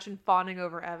the match and fawning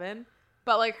over Evan.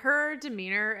 But like her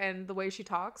demeanor and the way she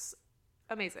talks,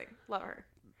 amazing. Love her.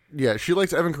 Yeah, she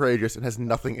likes Evan Courageous and has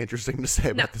nothing interesting to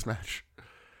say about this match.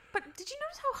 But did you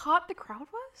notice how hot the crowd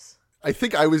was? I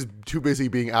think I was too busy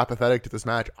being apathetic to this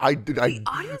match. The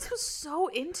audience was so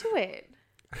into it.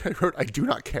 I wrote, I do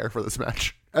not care for this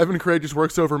match. Evan Courageous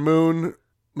works over Moon.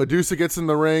 Medusa gets in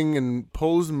the ring and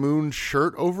pulls Moon's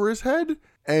shirt over his head.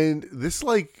 And this,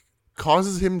 like,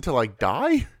 causes him to, like,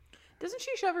 die. Doesn't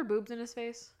she shove her boobs in his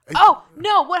face? Oh,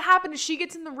 no. What happened is she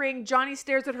gets in the ring. Johnny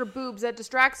stares at her boobs. That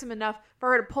distracts him enough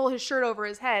for her to pull his shirt over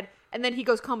his head. And then he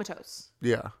goes comatose.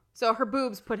 Yeah. So her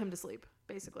boobs put him to sleep,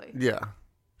 basically. Yeah.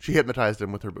 She hypnotized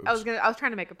him with her boobs. I was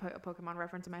trying to make a Pokemon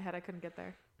reference in my head. I couldn't get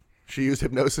there. She used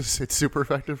hypnosis. It's super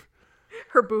effective.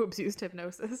 Her boobs used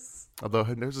hypnosis. Although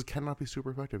hypnosis cannot be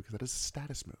super effective because that is a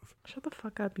status move. Shut the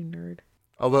fuck up, you nerd.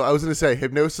 Although I was going to say,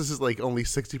 hypnosis is like only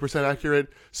 60% accurate.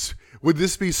 Would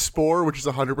this be Spore, which is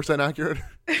 100% accurate?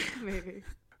 Maybe.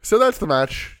 So that's the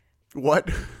match. What?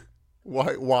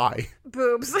 Why?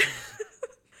 Boobs.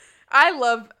 I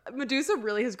love Medusa.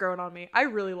 Really has grown on me. I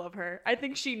really love her. I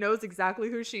think she knows exactly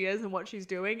who she is and what she's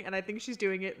doing, and I think she's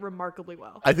doing it remarkably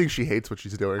well. I think she hates what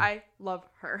she's doing. I love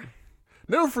her.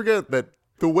 Never forget that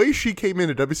the way she came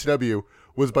into WCW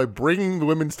was by bringing the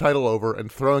women's title over and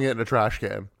throwing it in a trash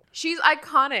can. She's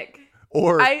iconic.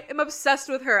 I am obsessed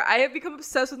with her. I have become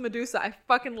obsessed with Medusa. I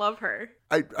fucking love her.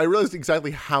 I realized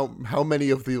exactly how many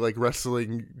of the like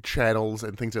wrestling channels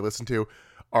and things I listen to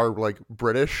are like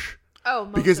British. Oh,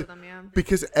 most of them, yeah.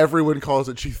 Because everyone calls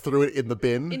it, she threw it in the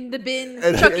bin. In the bin.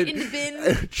 Chuck it in the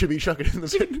bin. Shimmy, chuck it in the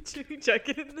bin. Shimmy, chuck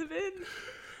it in the bin.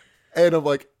 And I'm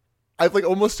like, I've like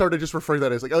almost started just referring to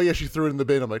that as like, oh yeah, she threw it in the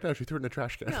bin. I'm like, no, she threw it in the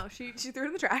trash can. No, she threw it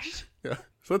in the trash. Yeah.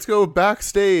 So let's go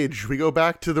backstage. We go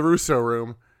back to the Russo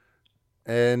room.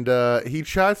 And he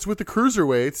chats with the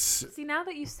cruiserweights. See, now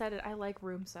that you said it, I like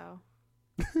Room So.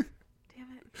 Damn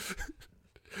it.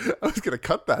 I was going to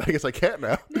cut that. I guess I can't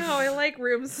now. No, I like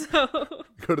Room So.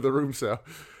 Go to the room so.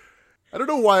 I don't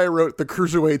know why I wrote the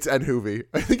cruiserweights and Hoovy.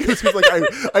 I think it was just like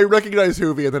I recognize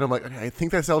Hoovy, and then I'm like, okay, I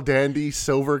think that's El Dandy,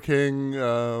 Silver King.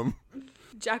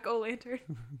 Jack O'Lantern.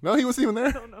 No, he wasn't even there.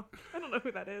 I don't know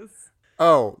who that is.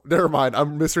 Oh, never mind.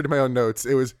 I'm misreading my own notes.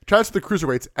 It was chats with the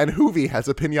cruiserweights, and Hoovy has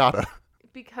a pinata.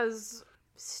 Because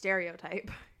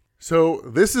stereotype. So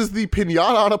this is the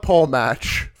pinata on a pole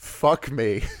match. Fuck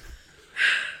me.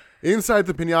 Inside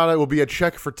the pinata will be a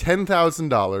check for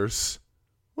 $10,000,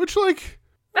 which, like,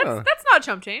 That's not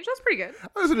chump change. That's pretty good.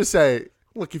 I was going to say,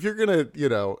 look, if you're going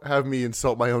to, have me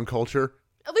insult my own culture,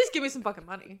 At least give me some fucking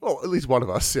money. well, at least one of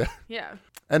us, yeah. Yeah.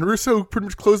 And Russo pretty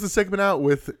much closed the segment out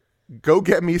with, go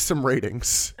get me some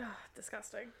ratings. Ugh,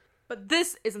 disgusting. But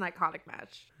this is an iconic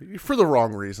match. For the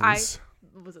wrong reasons.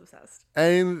 I was obsessed.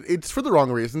 And it's for the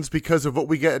wrong reasons because of what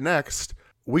we get next.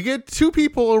 We get two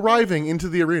people arriving into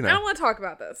the I don't arena. want to talk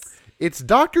about this. It's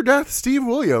Dr. Death Steve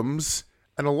Williams,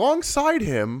 and alongside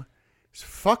him is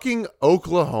fucking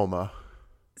Oklahoma.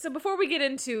 So before we get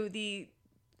into the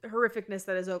horrificness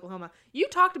that is Oklahoma, you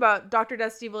talked about Dr.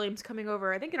 Death Steve Williams coming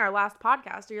over, I think in our last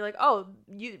podcast, or you're like, oh,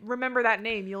 you remember that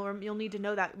name. You'll need to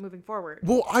know that moving forward.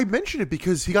 Well, I mentioned it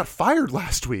because he got fired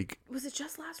last week. Was it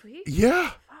just last week? Yeah.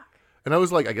 Fuck. And I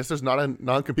was like, I guess there's not a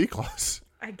non-compete clause.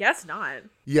 I guess not.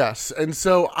 Yes. And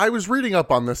so I was reading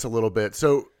up on this a little bit.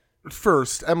 So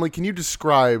first, Emily, can you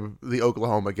describe the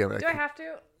Oklahoma gimmick? Do I have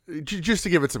to? Just to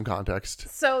give it some context.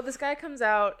 So this guy comes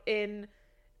out in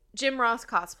Jim Ross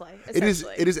cosplay, It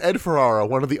essentially. is Ed Ferrara,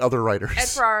 one of the other writers. Ed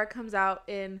Ferrara comes out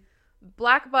in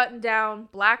black button down,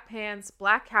 black pants,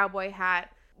 black cowboy hat,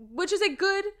 which is a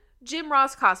good Jim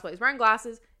Ross cosplay. He's wearing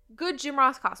glasses. Good Jim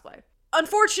Ross cosplay.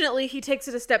 Unfortunately, he takes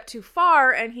it a step too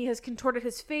far and he has contorted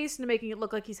his face into making it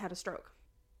look like he's had a stroke.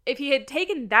 If he had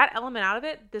taken that element out of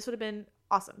it, this would have been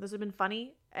awesome. This would have been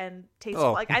funny and tasteful.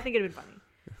 Oh. Like, I think it would have been funny.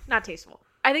 Not tasteful.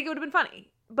 I think it would have been funny.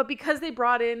 But because they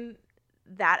brought in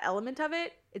that element of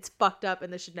it, it's fucked up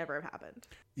and this should never have happened.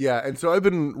 Yeah, and so I've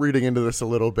been reading into this a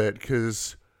little bit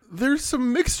because there's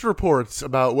some mixed reports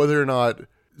about whether or not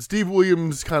Steve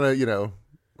Williams kind of,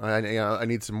 I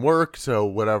need some work, so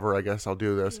whatever, I guess I'll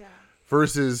do this. Yeah.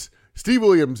 Versus Steve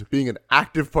Williams being an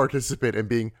active participant and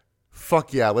being,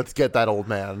 fuck yeah, let's get that old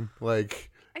man. Like,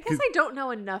 I guess I don't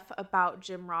know enough about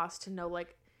Jim Ross to know,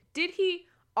 like, did he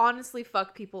honestly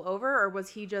fuck people over or was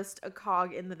he just a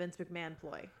cog in the Vince McMahon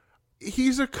ploy?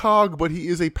 he's a cog, but he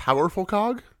is a powerful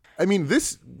cog. I mean,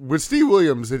 this, with Steve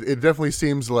Williams, it definitely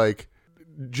seems like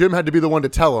Jim had to be the one to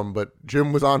tell him, but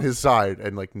Jim was on his side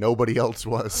and, like, nobody else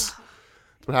was.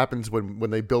 That's what happens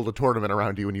when they build a tournament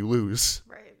around you and you lose.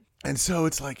 Right. And so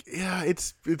it's like, yeah,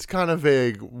 it's kind of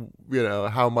vague,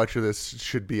 how much of this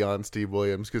should be on Steve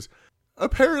Williams. Because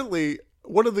apparently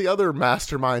one of the other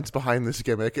masterminds behind this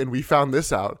gimmick, and we found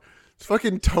this out, is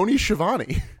fucking Tony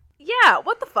Schiavone. Yeah,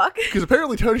 what the fuck? Because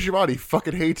apparently Tony Schiavone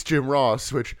fucking hates Jim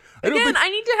Ross, which I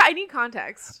need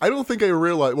context. I don't think I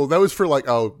realized. Well, that was for like,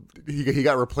 he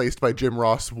got replaced by Jim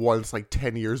Ross once, like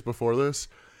 10 years before this.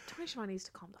 Tony Schiavone needs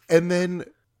to calm the fuck. And then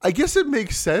I guess it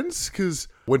makes sense because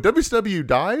when WCW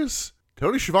dies,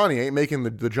 Tony Schiavone ain't making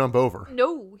the jump over.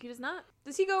 No, he does not.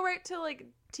 Does he go right to like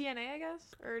TNA, I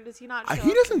guess? Or does he not show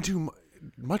He up? doesn't do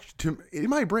much in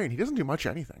my brain. He doesn't do much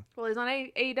anything. Well, he's on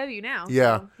AEW now.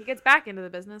 Yeah. So he gets back into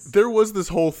the business. There was this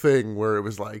whole thing where it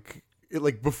was like,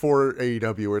 before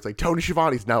AEW, where it's like Tony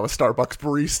Schiavone's now a Starbucks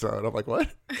barista, and I'm like, what?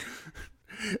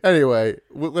 Anyway,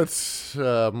 let's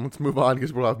move on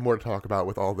because we'll have more to talk about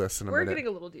with all this in a We're minute. getting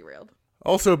a little derailed.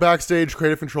 Also, backstage,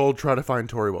 Creative Control try to find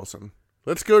Tori Wilson.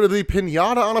 Let's go to the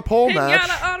Pinata on a Pole match.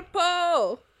 Pinata on a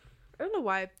pole! I don't know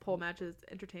why pole matches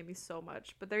entertain me so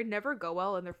much, but they never go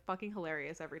well and they're fucking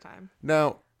hilarious every time.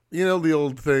 Now, the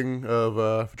old thing of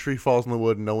if a tree falls in the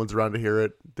wood and no one's around to hear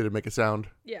it, did it make a sound?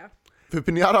 Yeah. If a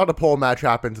Pinata on a Pole match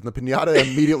happens and the Pinata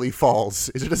immediately falls,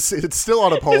 is it still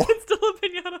on a pole? It's still a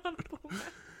pinata on a pole match.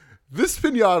 This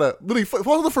Pinata literally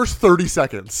falls in the first 30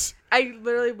 seconds. I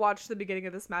literally watched the beginning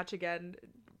of this match again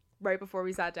right before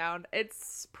we sat down.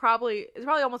 It's probably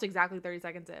almost exactly 30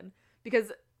 seconds in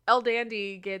because El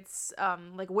Dandy gets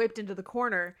whipped into the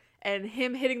corner and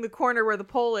him hitting the corner where the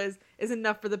pole is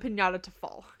enough for the pinata to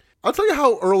fall. I'll tell you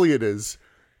how early it is.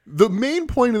 The main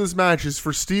point of this match is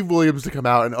for Steve Williams to come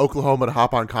out and Oklahoma to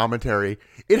hop on commentary.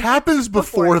 It happens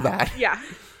before that. Yeah.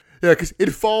 Yeah, because it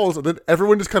falls and then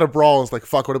everyone just kind of brawls like,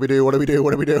 fuck, what do we do? What do we do?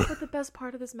 What do we do? But the best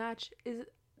part of this match is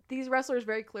these wrestlers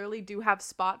very clearly do have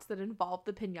spots that involve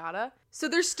the pinata. So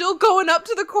they're still going up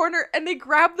to the corner and they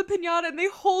grab the pinata and they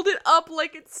hold it up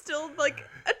like it's still like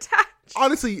attached.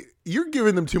 Honestly, you're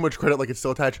giving them too much credit like it's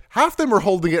still attached. Half them are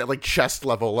holding it at like chest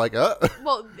level, like,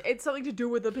 Well, it's something to do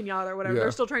with the pinata or whatever. Yeah.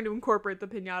 They're still trying to incorporate the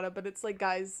pinata, but it's like,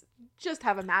 guys, just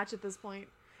have a match at this point.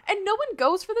 And no one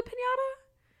goes for the pinata.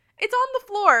 It's on the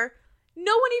floor.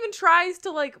 No one even tries to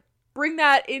like bring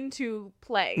that into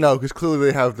play. No, because clearly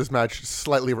they have this match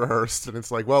slightly rehearsed, and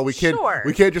it's like, well, we can't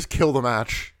just kill the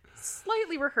match.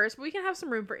 Slightly rehearsed, but we can have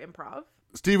some room for improv.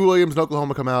 Steve Williams and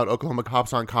Oklahoma come out. Oklahoma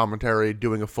hops on commentary,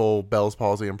 doing a full Bell's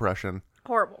palsy impression,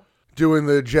 Horrible. doing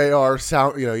the JR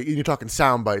sound. You're talking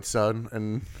sound bites, son,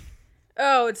 and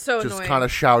Oh, it's so Just annoying. kind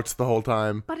of shouts the whole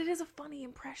time. But it is a funny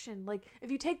impression. Like, if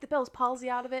you take the Bell's palsy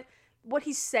out of it, what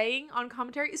he's saying on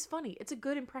commentary is funny. It's a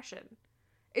good impression.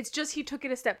 It's just he took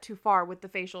it a step too far with the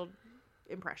facial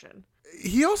impression.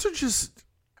 He also just,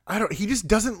 he just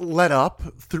doesn't let up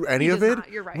through any He of does it.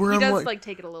 not. You're right. Where He I'm does like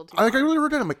take it a little too I far. really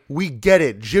wrote down, I'm like, we get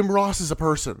it. Jim Ross is a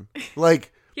person.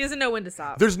 Like, He doesn't know when to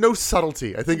stop. there's no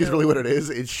subtlety, I think is really what it is.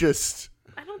 It's just,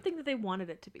 I don't think that they wanted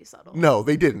it to be subtle. no,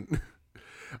 they didn't.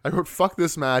 I wrote, fuck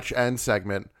this match and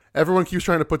segment. Everyone keeps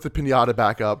trying to put the pinata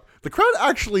back up. The crowd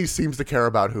actually seems to care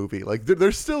about Hoovy. Like,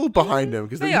 they're still behind him.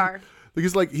 They are.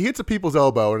 Because, like, he hits a people's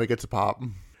elbow and it gets a pop.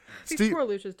 These poor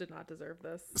Luchas did not deserve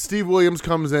this. Steve Williams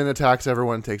comes in, attacks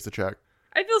everyone, and takes the check.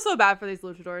 I feel so bad for these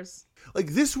luchadors. Like,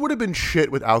 this would have been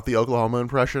shit without the Oklahoma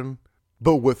impression,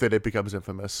 but with it, it becomes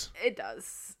infamous. It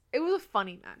does. It was a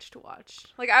funny match to watch.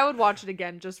 Like, I would watch it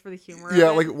again just for the humor.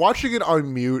 Yeah, of it. like, watching it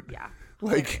on mute. Yeah.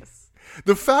 Like, Hilarious.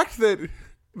 the fact that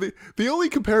the only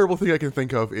comparable thing I can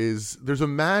think of is there's a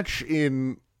match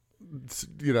in,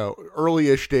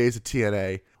 early-ish days of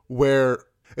TNA where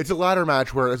it's a ladder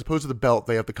match where, as opposed to the belt,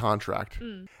 they have the contract.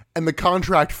 And the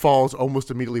contract falls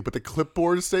almost immediately, but the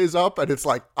clipboard stays up, and it's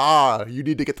like, you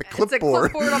need to get the clipboard.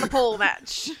 It's a clipboard on a pole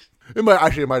match. It might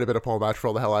have been a pole match for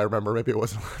all the hell I remember. Maybe it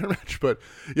wasn't a ladder match, but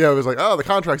yeah, it was like, the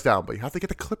contract's down, but you have to get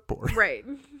the clipboard. Right.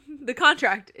 The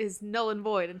contract is null and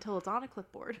void until it's on a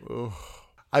clipboard.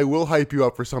 I will hype you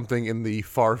up for something in the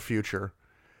far future.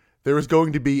 There is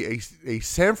going to be a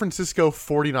San Francisco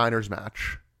 49ers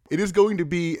match. It is going to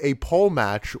be a pole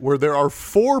match where there are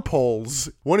 4 poles,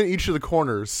 one in each of the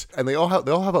corners, and they all have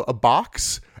a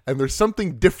box, and there's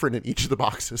something different in each of the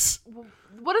boxes.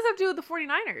 What does that have to do with the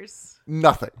 49ers?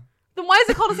 Nothing. Then why is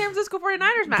it called a San Francisco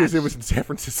 49ers match? Because it was in San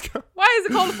Francisco. Why is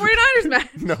it called a 49ers match?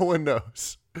 No one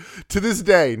knows. To this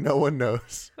day, no one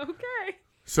knows. Okay.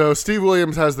 So Steve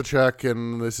Williams has the check,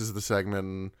 and this is the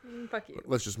segment. Fuck you.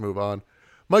 Let's just move on.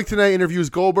 Mike Tenay interviews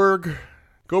Goldberg.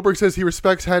 Goldberg says he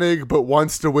respects Hennig, but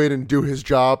wants to win and do his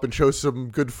job, and shows some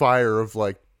good fire of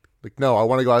like, no, I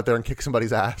want to go out there and kick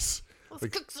somebody's ass. Let's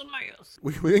kick some ass.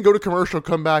 We didn't go to commercial,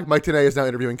 come back. Mike Tenay is now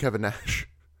interviewing Kevin Nash.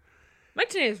 Mike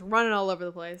Tenay is running all over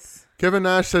the place. Kevin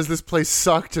Nash says this place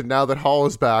sucked, and now that Hall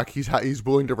is back, he's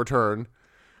willing to return.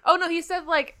 Oh no, he said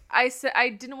I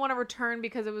didn't want to return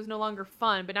because it was no longer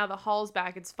fun, but now the Hall's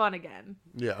back, it's fun again.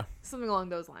 Yeah. Something along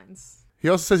those lines. He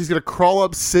also says he's going to crawl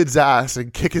up Sid's ass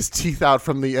and kick his teeth out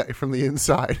from the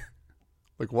inside.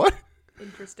 Like, what?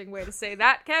 Interesting way to say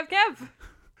that, Kev.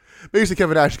 Basically,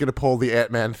 Kevin Nash is going to pull the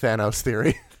Ant-Man Thanos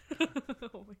theory.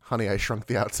 Honey, I Shrunk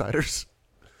the Outsiders.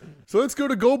 So let's go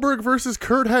to Goldberg versus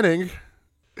Kurt Hennig.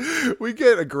 We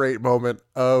get a great moment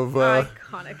of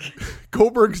Iconic.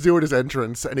 Goldberg's doing his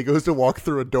entrance, and he goes to walk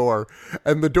through a door,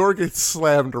 and the door gets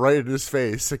slammed right in his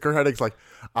face. And Kurt Hennig's like,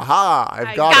 aha,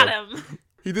 I got him.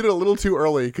 He did it a little too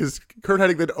early because Kurt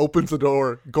Hennig then opens the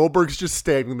door. Goldberg's just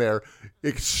standing there,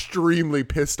 extremely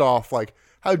pissed off. Like,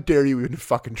 how dare you even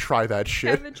fucking try that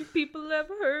shit? Haven't you people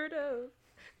ever heard of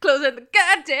closing the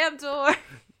goddamn door?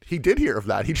 He did hear of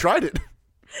that. He tried it.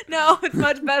 No, it's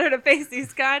much better to face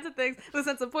these kinds of things with a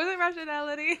sense of poison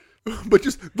rationality. But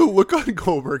just the look on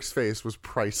Goldberg's face was It's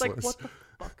priceless. like, what the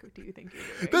fuck do you think you're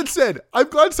doing? That said, I'm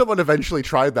glad someone eventually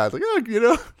tried that. Like,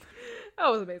 That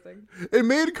was amazing. it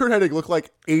made Kurt Hennig look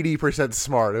like 80%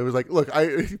 smart. It was like, look, I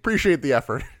appreciate the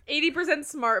effort. 80%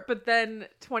 smart, but then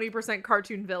 20%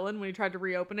 cartoon villain when he tried to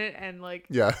reopen it, and like,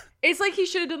 Yeah. it's like he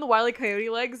should have done the Wile E. Coyote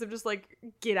legs of just like,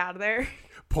 get out of there.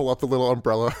 Pull up the little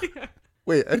umbrella.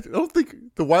 Wait, I don't think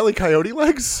the Wile E. Coyote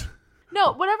legs?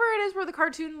 No, whatever it is where the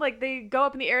cartoon, like, they go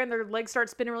up in the air and their legs start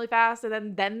spinning really fast,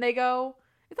 and then they go.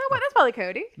 Is that what? That's Wile E.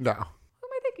 Coyote. No. Who am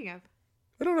I thinking of?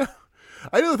 I don't know.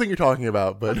 I know the thing you're talking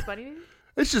about, but Bugs Bunny? Maybe?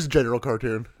 it's just general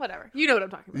cartoon. Whatever. You know what I'm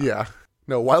talking about. Yeah.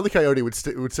 No, Wile E. Coyote would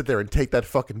sit there and take that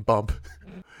fucking bump.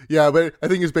 Yeah, but I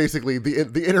think it's basically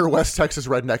the inner West Texas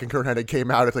redneck and Kurt Hennig came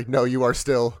out. It's like, no, you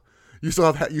still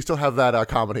have that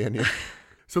comedy in you.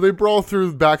 So they brawl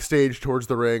through backstage towards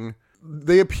the ring.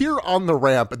 They appear on the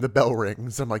ramp and the bell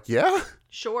rings. I'm like, yeah,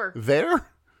 Sure. there.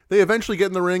 They eventually get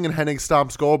in the ring and Hennig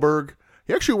stomps Goldberg.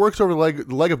 He actually works over the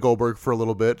leg of Goldberg for a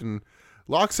little bit and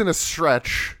locks in a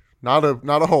stretch, not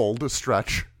a hold, a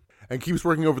stretch, and keeps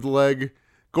working over the leg.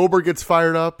 Goldberg gets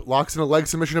fired up, locks in a leg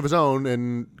submission of his own,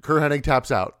 and Kurt Hennig taps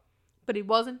out. But he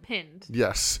wasn't pinned,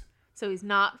 Yes. so he's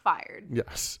not fired.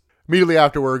 Yes. Immediately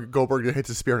afterward, Goldberg hits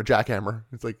his spear and a jackhammer.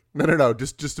 It's like, no,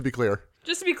 just to be clear.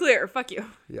 Just to be clear, fuck you.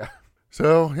 Yeah.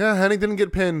 So, yeah, Hennig didn't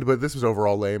get pinned, but this was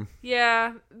overall lame.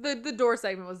 Yeah, the door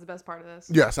segment was the best part of this.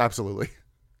 Yes, absolutely.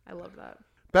 I love that.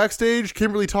 Backstage,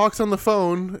 Kimberly talks on the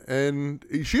phone, and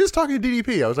she is talking to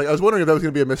DDP. I was wondering if that was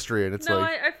going to be a mystery, and it's No,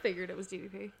 like I figured it was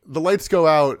DDP. the lights go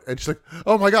out, and she's like,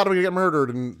 "Oh my god, I'm gonna get murdered!"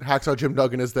 And Hacksaw Jim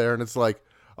Duggan is there, and it's like,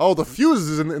 "Oh, the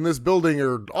fuses in this building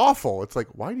are awful." It's like,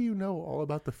 why do you know all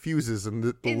about the fuses and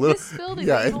the In little? this building,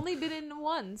 Yeah, they've only been in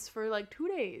once for like 2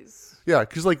 days. yeah,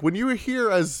 because like when you were here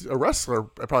as a wrestler,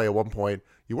 probably at one point,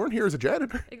 you weren't here as a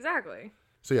janitor. Exactly.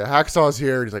 So yeah, Hacksaw's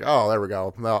here, and he's like, "Oh, there we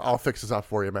go. No, I'll fix this up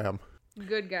for you, ma'am."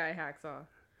 Good guy, Hacksaw.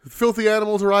 Filthy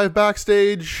Animals arrive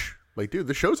backstage. Like, dude,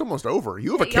 the show's almost over.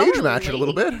 You have a Yeah, y'all cage are match in a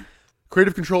little late. bit.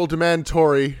 Creative Control demand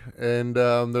Tori, and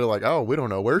they're like, "Oh, we don't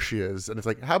know where she is." And it's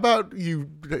like, "How about you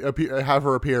have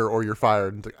her appear, or you're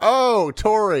fired?" And it's like, "Oh,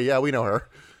 Tori, yeah, we know her."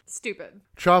 Stupid.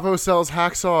 Chavo sells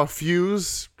Hacksaw a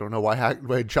fuse. Don't know why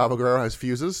Chavo Guerrero has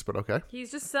fuses, but okay.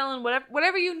 He's just selling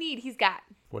whatever you need, he's got.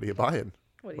 What are you buying?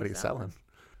 What What are you selling?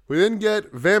 We then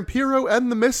get Vampiro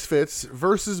and the Misfits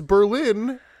versus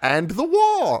Berlin and The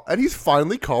Wall. And he's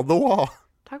finally called The Wall.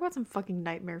 Talk about some fucking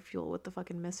nightmare fuel with the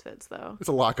fucking Misfits, though. There's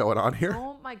a lot going on here.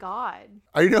 Oh my god.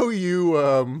 I know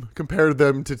you compared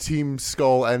them to Team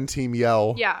Skull and Team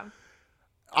Yell. Yeah.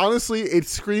 Honestly, it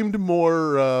screamed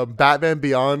more Batman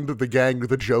Beyond the Gang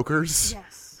with the Jokers.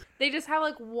 Yes. They just have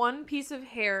like one piece of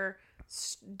hair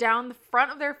down the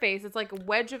front of their face. It's like a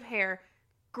wedge of hair,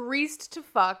 greased to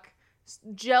fuck,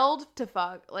 gelled to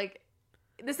fuck. Like,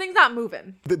 this thing's not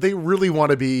moving. They really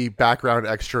want to be background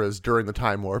extras during the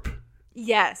time warp.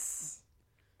 Yes.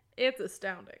 It's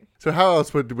astounding. So how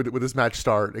else would this match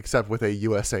start except with a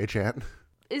USA chant?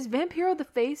 Is Vampiro the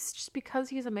face just because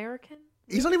he's American?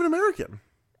 He's not even American.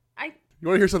 I You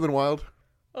want to hear something wild?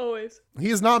 always. He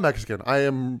is not Mexican. I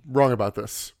am wrong about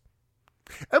this.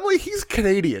 Emily, he's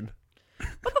Canadian.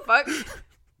 What the fuck?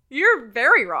 You're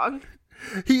very wrong.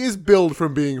 He is billed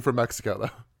from being from Mexico,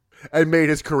 though, and made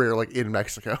his career, like, in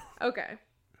Mexico. Okay.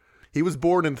 He was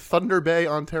born in Thunder Bay,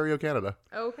 Ontario, Canada.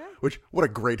 Okay. Which, what a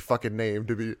great fucking name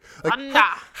to be. Like, Thunder.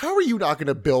 how are you not going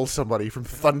to bill somebody from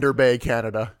Thunder Bay,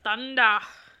 Canada? Thunder.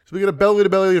 So we get a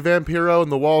belly-to-belly of Vampiro,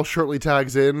 and the Wall shortly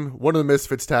tags in. One of the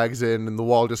Misfits tags in, and the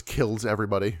Wall just kills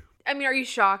everybody. I mean, are you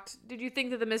shocked? Did you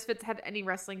think that the Misfits had any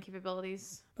wrestling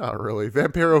capabilities? Not really.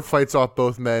 Vampiro fights off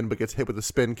both men, but gets hit with a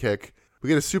spin kick. We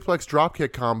get a suplex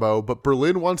dropkick combo, but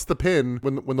Berlin wants the pin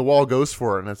when the Wall goes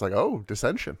for it, and it's like, oh,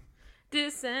 dissension.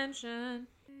 Dissension.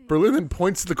 Berlin then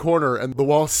points to the corner, and the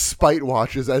Wall spite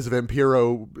watches as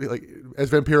Vampiro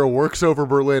works over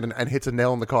Berlin and hits a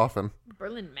nail in the coffin.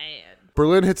 Berlin mad.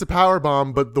 Berlin hits a power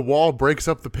bomb, but the Wall breaks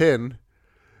up the pin.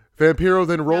 Vampiro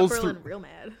then rolls Berlin through. real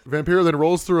mad. Vampiro then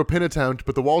rolls through a pin attempt,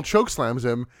 but the Wall chokeslams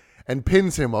him and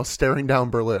pins him while staring down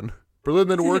Berlin. Berlin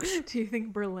then works. Do you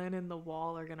think Berlin and the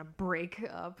Wall are gonna break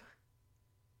up?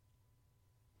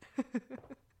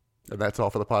 And that's all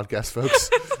for the podcast, folks.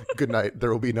 Good night.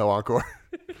 There will be no encore.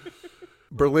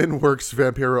 Berlin works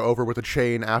Vampiro over with a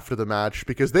chain after the match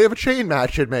because they have a chain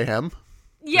match at Mayhem.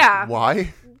 Yeah.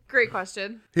 Why? Great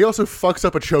question. He also fucks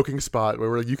up a choking spot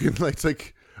where you can, like, it's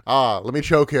like, let me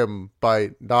choke him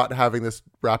by not having this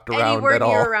wrapped around Anywhere at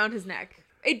near all. around his neck.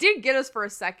 It did get us for a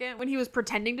second when he was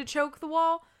pretending to choke the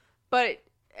Wall, but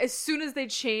as soon as they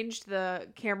changed the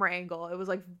camera angle, it was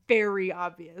like very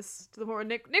obvious to the point where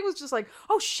Nick was just like,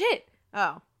 "Oh shit!"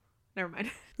 Oh, never mind.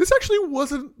 This actually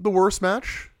wasn't the worst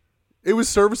match. It was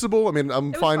serviceable. I mean,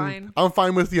 I'm was fine. fine. I'm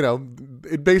fine with,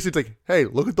 it basically, it's like, hey,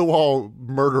 look at the Wall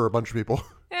murder a bunch of people.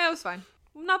 Yeah, it was fine.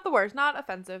 Not the worst. Not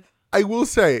offensive. I will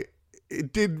say,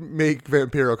 it did make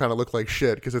Vampiro kind of look like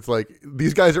shit because it's like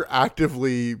these guys are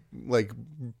actively, like,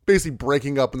 basically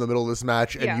breaking up in the middle of this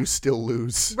match and Yeah. you still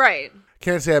lose. Right.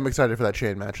 Can't say I'm excited for that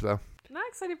chain match, though. Not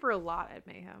excited for a lot at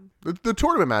Mayhem. The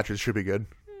tournament matches should be good.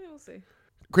 We'll see.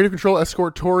 Creative Control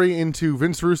escort Tori into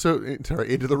Vince Russo,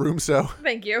 into the room,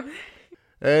 Thank you.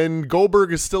 and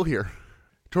Goldberg is still here.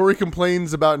 Tori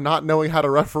complains about not knowing how to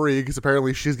referee because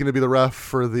apparently she's going to be the ref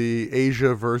for the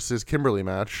Asia versus Kimberly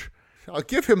match. I'll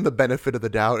give him the benefit of the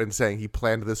doubt in saying he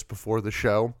planned this before the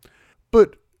show.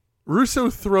 But Russo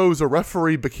throws a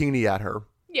referee bikini at her.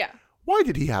 Yeah. Why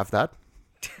did he have that?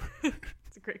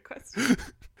 It's a great question.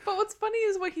 But what's funny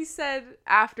is what he said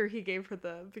after he gave her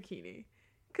the bikini.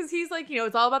 Because he's like,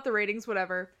 it's all about the ratings,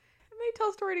 whatever. And they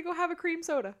tell Tori to go have a cream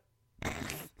soda. Like,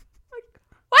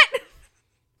 what?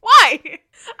 Why?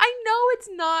 I know it's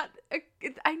not.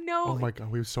 I know. Oh my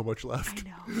god, we have so much left. I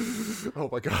know. Oh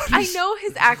my god. I know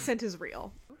his accent is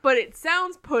real, but it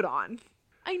sounds put on.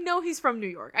 I know he's from New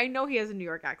York. I know he has a New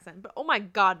York accent, but oh my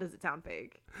god, does it sound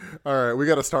fake. All right, we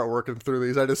got to start working through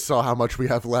these. I just saw how much we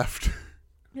have left.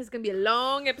 This is going to be a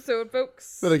long episode,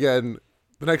 folks. Then again,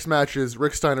 the next match is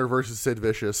Rick Steiner versus Sid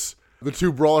Vicious. The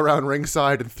two brawl around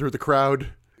ringside and through the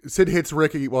crowd. Sid hits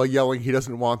Rick while yelling he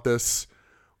doesn't want this.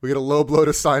 We get a low blow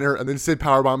to Steiner, and then Sid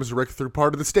powerbombs Rick through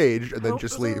part of the stage and then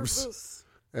just leaves.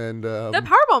 And That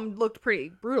powerbomb looked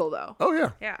pretty brutal, though. oh,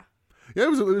 yeah. Yeah. Yeah, it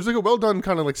was like a well done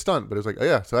kind of like stunt, but it was like, oh,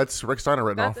 yeah, so that's Rick Steiner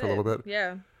written off for a little bit.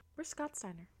 Yeah. Where's Scott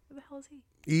Steiner? Where the hell is he?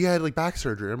 He had like back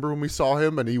surgery. Remember when we saw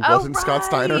him and he wasn't Scott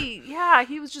Steiner? Yeah,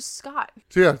 he was just Scott.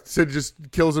 So yeah, Sid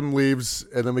just kills him, leaves,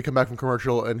 and then we come back from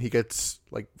commercial and he gets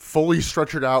like fully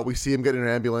stretchered out. We see him get in an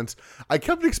ambulance. I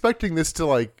kept expecting this to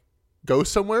like go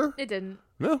somewhere. It didn't.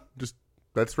 No, just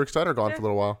that's Rick Steiner gone for a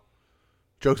little while.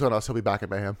 Joke's on us. He'll be back at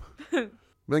Mayhem.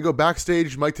 Then go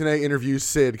backstage. Mike Tenay interviews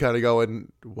Sid, kind of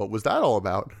going, what was that all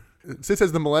about? Sid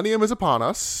says the millennium is upon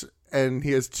us, and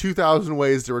he has 2,000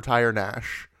 ways to retire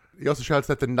Nash. He also shouts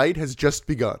that the night has just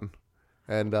begun.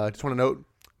 And I just want to note,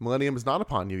 millennium is not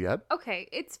upon you yet. Okay,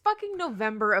 it's fucking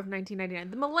November of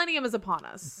 1999. The millennium is upon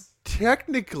us.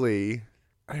 Technically,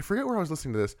 I forget where I was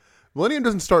listening to this. Millennium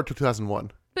doesn't start till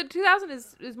 2001. But 2000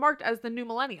 is marked as the new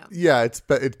millennium. Yeah, it's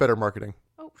better marketing.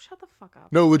 Oh, shut the fuck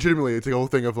up. No, legitimately, it's a whole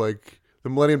thing of like, the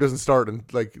millennium doesn't start, and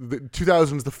like,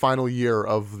 2000 is the final year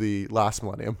of the last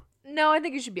millennium. No, I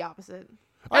think it should be opposite.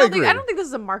 I agree. I don't think this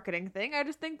is a marketing thing. I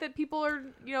just think that people are,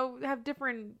 have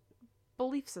different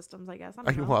belief systems, I guess. I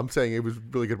don't know. Well, I'm saying it was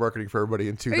really good marketing for everybody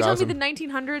in Are you telling 2000. me the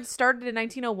 1900s started in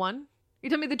 1901? You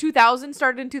telling me the 2000s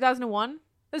started in 2001?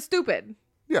 That's stupid.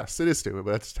 Yes, it is stupid,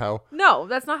 but that's how. No,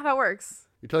 that's not how that works.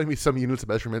 You're telling me some units of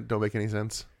measurement don't make any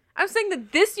sense. I'm saying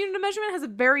that this unit of measurement has a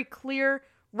very clear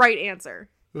right answer.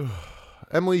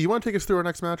 Emily, you want to take us through our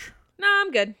next match? Nah,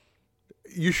 I'm good.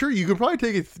 You sure? You can probably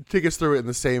take us through it in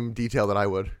the same detail that I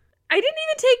would. I didn't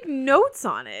even take notes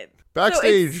on it.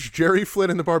 Backstage, Jerry Flynn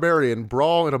and the Barbarian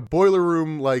brawl in a boiler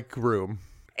room-like room.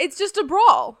 It's just a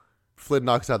brawl. Flynn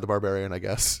knocks out the Barbarian, I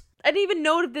guess. I didn't even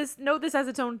note this as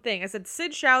its own thing. I said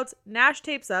Sid shouts, Nash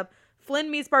tapes up,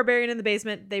 Flynn meets Barbarian in the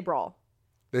basement, they brawl.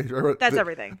 That's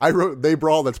everything. I wrote they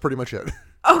brawl, that's pretty much it.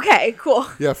 Okay, cool.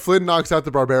 Yeah, Flynn knocks out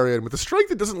the Barbarian with a strength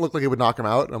that doesn't look like it would knock him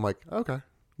out. And I'm like, okay,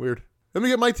 weird. Then we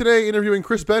get Mike Tenay interviewing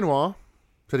Chris Benoit.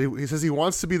 He says he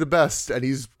wants to be the best, and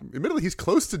admittedly he's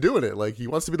close to doing it. Like, he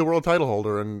wants to be the world title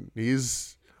holder, and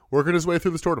he's working his way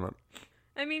through this tournament.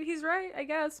 I mean, he's right, I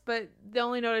guess, but the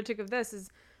only note I took of this is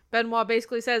Benoit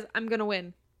basically says, I'm going to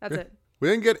win. That's it. We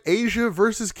then get Asia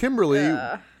versus Kimberly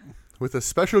with a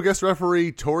special guest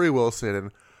referee, Tori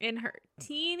Wilson. In her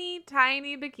teeny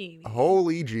tiny bikini.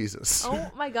 Holy Jesus.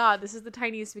 Oh my God, this is the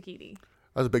tiniest bikini.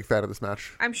 I was a big fan of this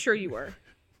match. I'm sure you were.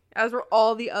 As were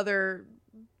all the other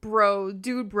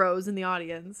dude bros in the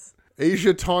audience.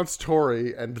 Asia taunts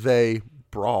Tori, and they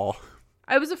brawl.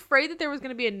 I was afraid that there was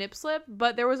going to be a nip slip,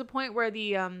 but there was a point where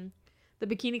the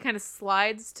bikini kind of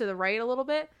slides to the right a little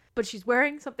bit, but she's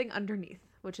wearing something underneath,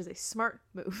 which is a smart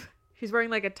move. She's wearing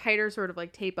like a tighter sort of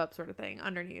like tape up sort of thing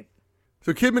underneath.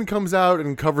 So Kidman comes out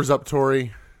and covers up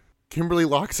Tori. Kimberly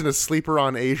locks in a sleeper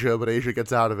on Asia, but Asia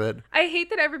gets out of it. I hate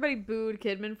that everybody booed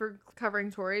Kidman for covering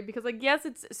Tori because, like, yes,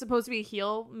 it's supposed to be a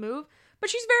heel move, but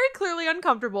she's very clearly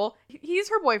uncomfortable. He's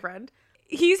her boyfriend.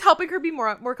 He's helping her be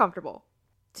more comfortable.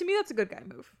 To me, that's a good guy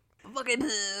move. Fucking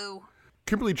poo.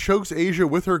 Kimberly chokes Asia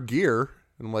with her gear.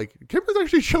 And I'm like, Kimberly's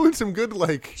actually showing some good,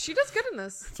 like... She does good in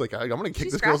this. It's like, I'm going to kick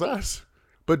She's this girl's scrappy. ass.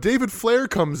 But David Flair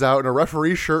comes out in a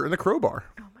referee shirt and a crowbar.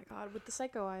 Oh my God, with the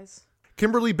psycho eyes.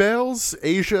 Kimberly bails.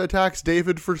 Asia attacks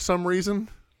David for some reason.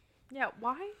 Yeah,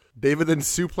 why? David then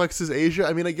suplexes Asia.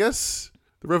 I mean, I guess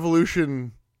the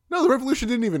Revolution... No, the Revolution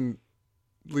didn't even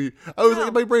leave. I was like,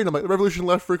 in my brain, I'm like, the Revolution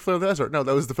left Ric Flair on the desert. No,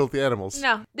 that was the Filthy Animals.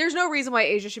 No, there's no reason why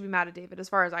Asia should be mad at David, as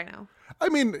far as I know. I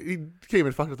mean, he came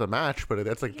and fucked up the match, but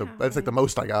that's like the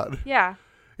most I got. Yeah.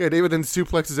 Yeah, David then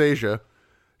suplexes Asia.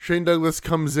 Shane Douglas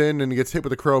comes in and gets hit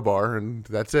with a crowbar, and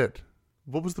that's it.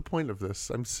 What was the point of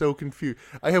this? I'm so confused.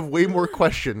 I have way more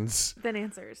questions. Then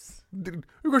answers.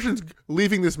 Questions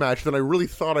leaving this match than I really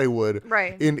thought I would.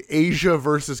 Right. In Asia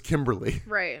versus Kimberly.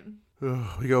 Right.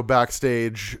 We go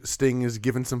backstage. Sting is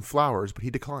given some flowers, but he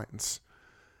declines.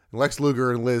 And Lex Luger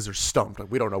and Liz are stumped.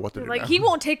 Like, we don't know what to do Like, now. he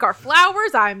won't take our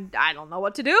flowers. I don't know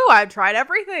what to do. I've tried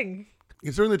everything.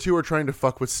 Considering the two are trying to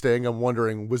fuck with Sting, I'm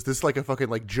wondering, was this like a fucking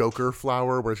like Joker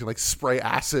flower where it's gonna like spray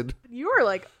acid? You were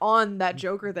like on that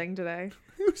Joker thing today.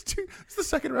 It's the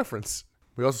second reference.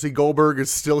 We also see Goldberg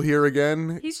is still here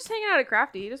again. He's just hanging out at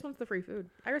Crafty. He just wants the free food.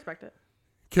 I respect it.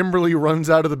 Kimberly runs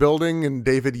out of the building and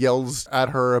David yells at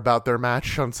her about their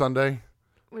match on Sunday.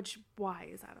 Why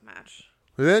is that a match?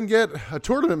 We then get a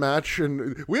tournament match,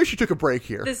 and we actually took a break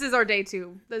here. This is our day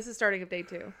 2. This is starting of day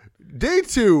 2. Day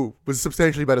 2 was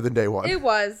substantially better than day 1. It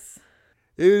was.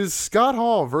 It is Scott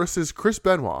Hall versus Chris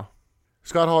Benoit.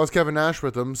 Scott Hall has Kevin Nash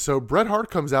with him, so Bret Hart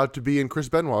comes out to be in Chris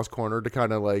Benoit's corner to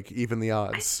kind of like even the I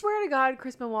odds. swear to God,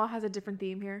 Chris Benoit has a different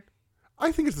theme here.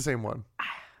 I think it's the same one.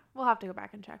 We'll have to go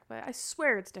back and check, but I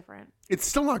swear it's different. It's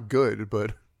still not good,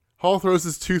 but Hall throws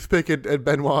his toothpick at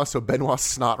Benoit, so Benoit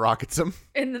snot rockets him.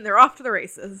 And then they're off to the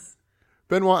races.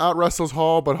 Benoit out wrestles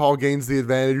Hall, but Hall gains the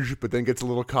advantage, but then gets a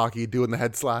little cocky doing the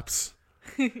head slaps.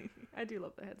 I do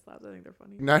love the head slaps. I think they're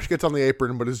funny. Nash gets on the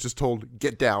apron, but is just told,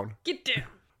 get down. Get down.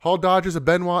 Hall dodges a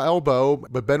Benoit elbow,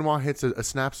 but Benoit hits a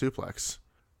snap suplex.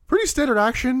 Pretty standard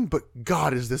action, but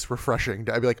God, is this refreshing.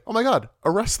 I'd be like, oh my God,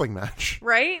 a wrestling match.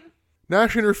 Right?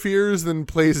 Nash interferes, then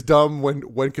plays dumb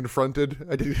when confronted.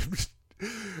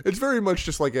 It's very much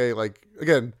just like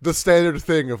again, the standard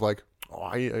thing of like, oh,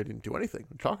 I didn't do anything.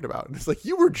 What are you talking about? And it's like,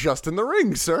 you were just in the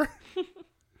ring, sir.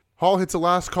 Hall hits a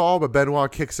last call, but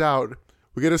Benoit kicks out.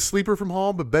 We get a sleeper from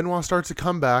Hall, but Benoit starts a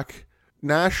comeback.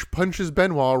 Nash punches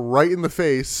Benoit right in the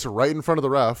face, right in front of the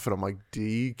ref, and I'm like,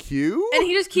 DQ? And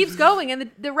he just keeps going, and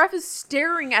the ref is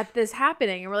staring at this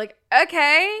happening, and we're like,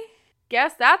 okay,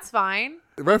 guess that's fine.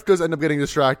 The ref does end up getting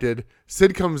distracted.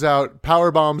 Sid comes out, power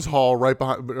bombs Hall right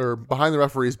behind the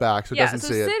referee's back, so doesn't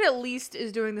see it. Sid at least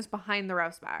is doing this behind the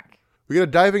ref's back. We get a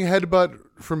diving headbutt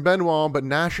from Benoit, but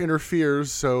Nash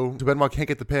interferes, so Benoit can't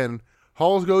get the pin.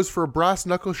 Hall goes for a brass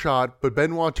knuckle shot, but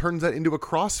Benoit turns that into a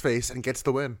crossface and gets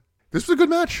the win. This was a good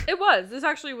match. It was. This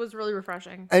actually was really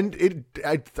refreshing. And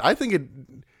I think it,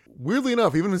 weirdly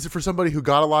enough, even for somebody who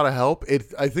got a lot of help,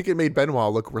 I think it made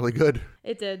Benoit look really good.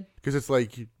 It did. Because it's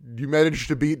like, you managed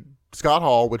to beat Scott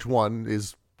Hall, which one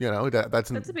is,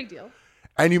 that's a big deal.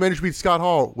 And you managed to beat Scott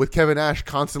Hall with Kevin Nash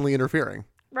constantly interfering.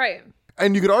 Right.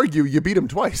 And you could argue you beat him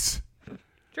twice.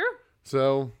 True.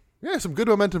 So, yeah, some good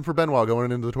momentum for Benoit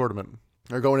going into the tournament.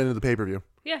 Or going into the pay-per-view.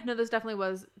 Yeah, no, this definitely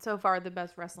was, so far, the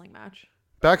best wrestling match.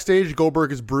 Backstage,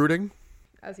 Goldberg is brooding.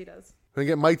 As he does. We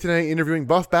get Mike today interviewing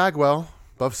Buff Bagwell.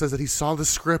 Buff says that he saw the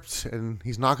script and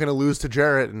he's not going to lose to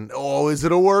Jarrett. And, is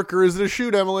it a work or is it a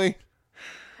shoot, Emily?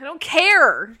 I don't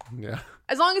care. Yeah.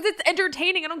 As long as it's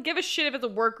entertaining, I don't give a shit if it's a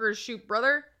work or a shoot,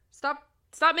 brother. Stop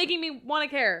making me want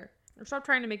to care. Or stop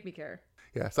trying to make me care.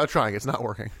 Yeah, stop trying. It's not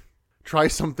working. Try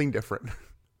something different.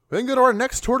 We then go to our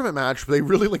next tournament match. They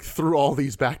really threw all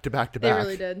these back to back to back. They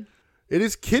really did. It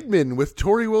is Kidman with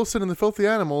Tori Wilson and the Filthy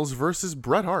Animals versus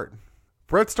Bret Hart.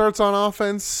 Bret starts on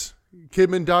offense.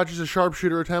 Kidman dodges a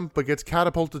sharpshooter attempt, but gets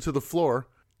catapulted to the floor.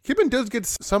 Kidman does get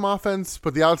some offense,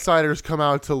 but the outsiders come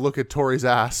out to look at Tori's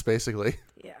ass, basically.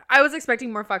 Yeah. I was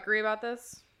expecting more fuckery about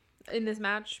this in this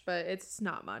match, but it's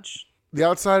not much. The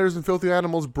outsiders and Filthy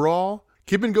Animals brawl.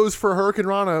 Kidman goes for a Hurricane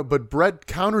Rana, but Bret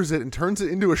counters it and turns it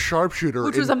into a sharpshooter.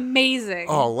 Which was amazing.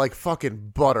 Oh, like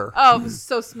fucking butter. Oh, it was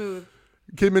so smooth.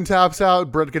 Kidman taps out.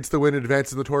 Bret gets the win,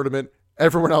 advances in the tournament.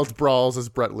 Everyone else brawls as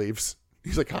Bret leaves.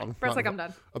 He's like, Bret's like, I'm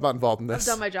done. I'm not involved in this.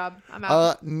 I've done my job. I'm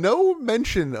out. No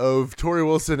mention of Tori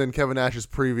Wilson and Kevin Nash's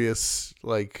previous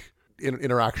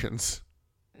interactions.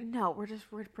 No,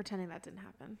 we're pretending that didn't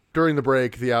happen. During the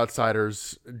break, the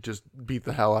outsiders just beat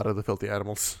the hell out of the Filthy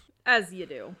Animals. As you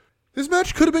do. This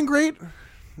match could have been great.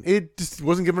 It just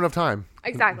wasn't given enough time.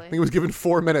 Exactly. I think it was given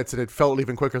 4 minutes, and it felt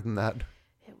even quicker than that.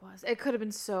 It was. It could have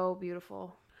been so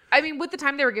beautiful. I mean, with the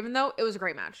time they were given, though, it was a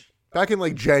great match. Back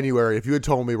in January, if you had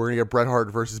told me we're going to get Bret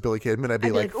Hart versus Billy Kidman, I'd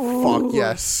be like, fuck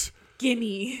yes.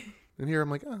 Gimme. And here I'm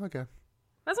like, oh, okay.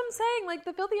 That's what I'm saying.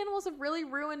 The Filthy Animals have really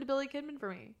ruined Billy Kidman for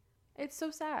me. It's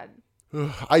so sad.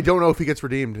 I don't know if he gets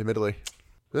redeemed, admittedly.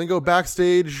 Then go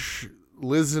backstage.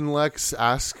 Liz and Lex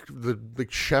ask the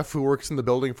chef who works in the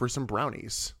building for some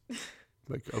brownies.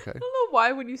 Okay. I don't know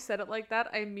why when you said it like that,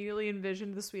 I immediately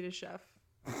envisioned the Swedish Chef.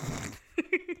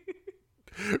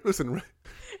 Listen,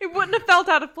 it wouldn't have felt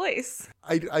out of place.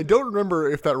 I don't remember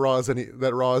if that Raw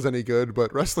is any good,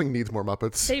 but wrestling needs more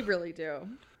Muppets. They really do.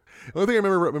 The only thing I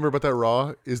remember about that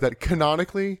Raw is that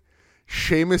canonically,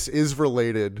 Sheamus is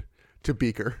related to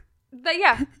Beaker.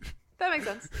 That makes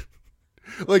sense.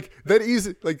 They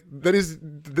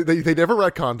never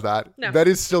retconned that. No. That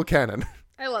is still canon.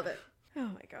 I love it. Oh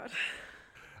my god.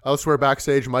 Elsewhere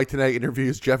backstage, Mike Tenay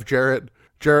interviews Jeff Jarrett.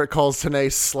 Jarrett calls Tenay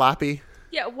slappy.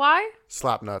 Yeah, why?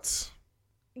 Slap nuts.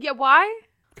 Yeah, why?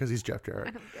 Because he's Jeff Jarrett.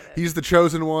 I don't get it. He's the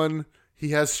chosen one. He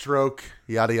has stroke.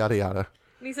 Yada, yada, yada.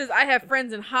 And he says, I have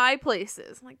friends in high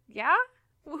places. I'm like, yeah?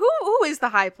 Who is the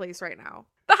high place right now?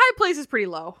 The high place is pretty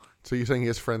low. So you're saying he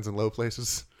has friends in low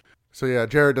places? So yeah,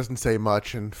 Jarrett doesn't say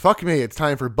much. And fuck me, it's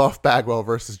time for Buff Bagwell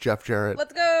versus Jeff Jarrett.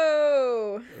 Let's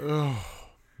go. Oh,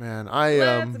 man.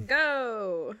 Let's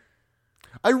go.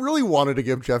 I really wanted to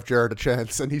give Jeff Jarrett a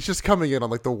chance, and he's just coming in on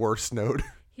the worst note.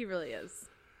 He really is.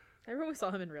 I remember we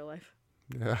saw him in real life.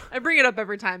 Yeah. I bring it up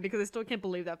every time because I still can't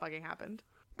believe that fucking happened.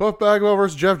 Buff Bagwell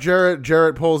versus Jeff Jarrett.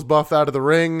 Jarrett pulls Buff out of the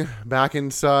ring. Back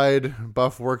inside.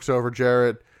 Buff works over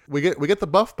Jarrett. We get the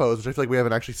Buff pose, which I feel like we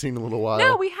haven't actually seen in a little while.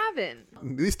 No, we haven't.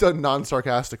 At least done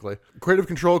non-sarcastically. Creative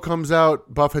Control comes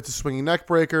out. Buff hits a swinging neck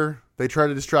breaker. They try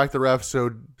to distract the ref, so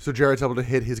Jarrett's able to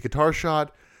hit his guitar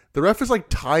shot. The ref is like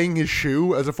tying his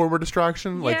shoe as a form of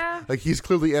distraction. Yeah. Like he's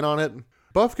clearly in on it.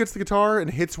 Buff gets the guitar and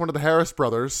hits one of the Harris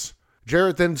brothers.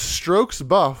 Jarrett then strokes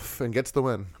Buff and gets the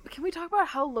win. Can we talk about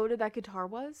how loaded that guitar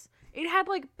was? It had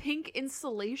like pink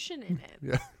insulation in it.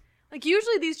 Yeah. Like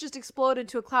usually these just explode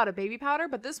into a cloud of baby powder,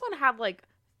 but this one had like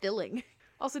filling.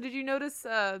 Also, did you notice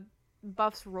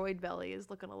Buff's roid belly is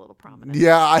looking a little prominent?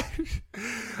 Yeah,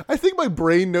 I think my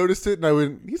brain noticed it, and I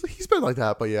went, he's been like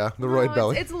that, but yeah, the roid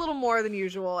belly. It's a little more than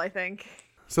usual, I think.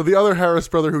 So the other Harris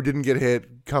brother who didn't get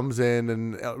hit comes in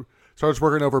and starts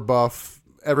working over Buff.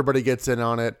 Everybody gets in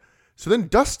on it. So then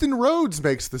Dustin Rhodes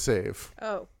makes the save.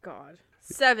 Oh, God.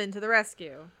 7 to the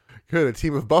rescue. Good, a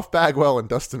team of Buff Bagwell and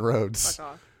Dustin Rhodes. Fuck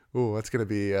off. Ooh, that's gonna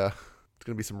be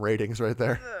some ratings right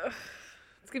there.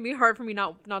 It's going to be hard for me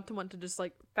not to want to just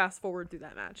like fast forward through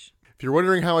that match. If you're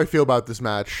wondering how I feel about this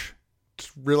match,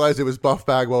 just realize it was Buff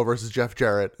Bagwell versus Jeff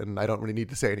Jarrett, and I don't really need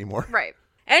to say anymore. Right.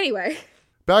 Anyway.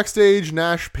 Backstage,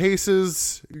 Nash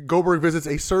paces. Goldberg visits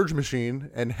a surge machine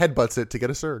and headbutts it to get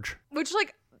a surge. Which,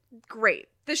 like, great.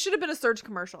 This should have been a Surge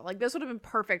commercial. Like, this would have been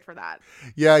perfect for that.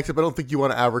 Yeah, except I don't think you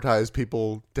want to advertise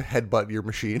people to headbutt your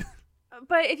machine.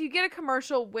 But if you get a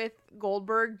commercial with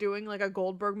Goldberg doing, like, a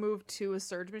Goldberg move to a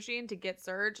Surge machine to get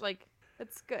Surge, like,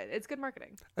 it's good. It's good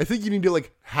marketing. I think you need to,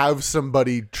 like, have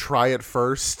somebody try it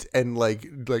first and, like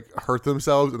hurt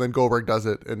themselves, and then Goldberg does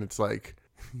it, and it's like,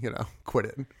 quit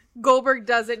it. Goldberg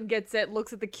does it and gets it,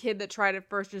 looks at the kid that tried it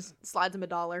first, just slides him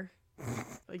 $1.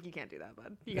 Like, you can't do that,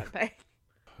 bud. You gotta pay.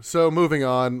 So, moving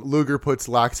on, Luger puts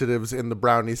laxatives in the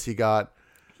brownies he got.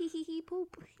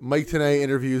 Poop. Mike Tenay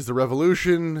interviews The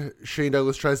Revolution. Shane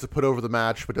Douglas tries to put over the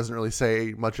match, but doesn't really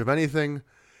say much of anything.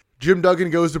 Jim Duggan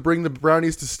goes to bring the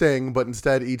brownies to Sting, but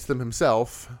instead eats them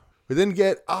himself. We then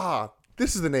get,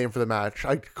 this is the name for the match.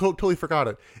 I totally forgot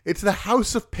it. It's the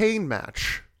House of Pain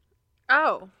match,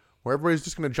 Oh. where everybody's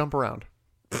just going to jump around.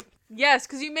 Yes,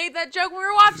 because you made that joke when we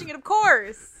were watching it, of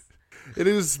course. It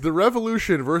is The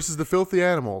Revolution versus the Filthy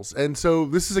Animals, and so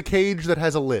this is a cage that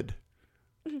has a lid.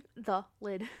 The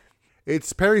lid.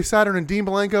 It's Perry Saturn and Dean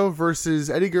Malenko versus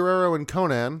Eddie Guerrero and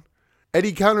Conan.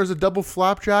 Eddie counters a double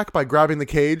flapjack by grabbing the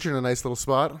cage in a nice little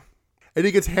spot.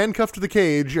 Eddie gets handcuffed to the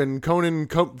cage, and Conan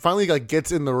finally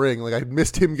gets in the ring. Like, I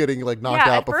missed him getting knocked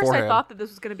out beforehand. At first I thought that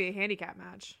this was going to be a handicap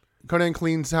match. Conan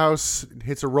cleans house,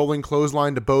 hits a rolling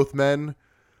clothesline to both men,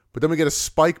 but then we get a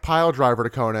spike pile driver to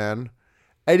Conan.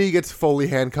 Eddie gets fully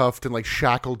handcuffed and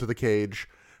shackled to the cage.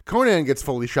 Conan gets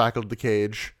fully shackled to the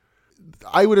cage.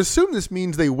 I would assume this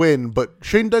means they win, but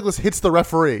Shane Douglas hits the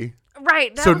referee.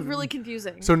 Right, that was really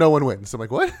confusing. So no one wins. I'm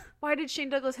like, what? Why did Shane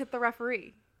Douglas hit the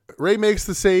referee? Ray makes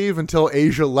the save until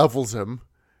Asia levels him,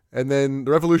 and then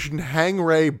the Revolution hang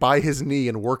Ray by his knee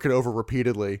and work it over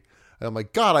repeatedly. And I'm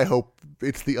like, God, I hope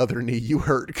it's the other knee you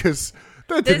hurt, because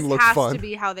that didn't look fun. This has to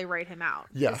be how they write him out.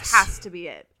 Yes. This has to be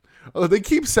it. They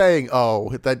keep saying,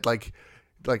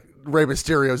 that Rey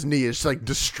Mysterio's knee is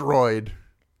destroyed.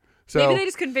 So maybe they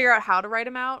just couldn't figure out how to write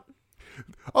him out.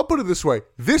 I'll put it this way.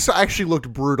 This actually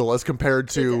looked brutal as compared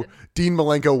to Dean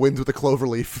Malenko wins with a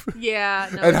cloverleaf. Yeah.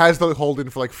 No, and has the hold in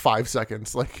for 5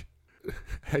 seconds.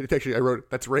 Actually, I wrote,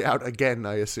 that's Ray out again,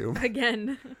 I assume.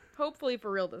 Again. Hopefully for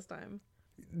real this time.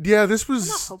 Yeah, this was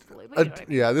not hopefully, but you know what I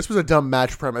mean. Yeah, this was a dumb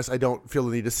match premise. I don't feel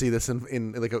the need to see this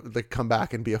in come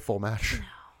back and be a full match.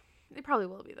 No, it probably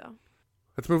will be though.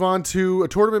 Let's move on to a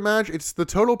tournament match. It's the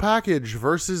Total Package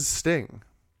versus Sting.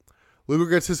 Luger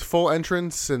gets his full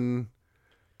entrance, and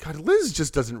God, Liz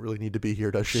just doesn't really need to be here,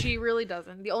 does she? She really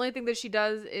doesn't. The only thing that she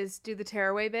does is do the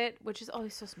tearaway bit, which is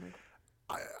always so smooth.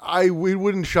 It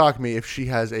wouldn't shock me if she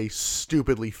has a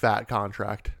stupidly fat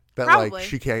contract that Probably.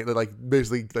 she can't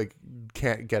basically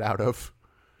can't get out of.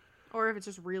 Or if it's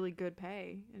just really good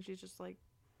pay, and she's just like.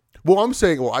 Well, I'm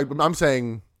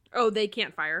saying. Oh, they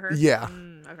can't fire her. Yeah.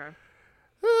 Okay.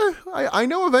 I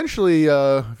know eventually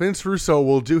Vince Russo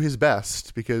will do his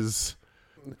best, because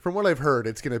from what I've heard,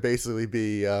 it's going to basically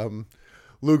be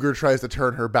Luger tries to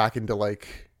turn her back into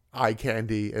eye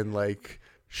candy, and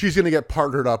she's going to get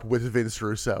partnered up with Vince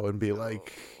Russo and be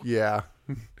yeah.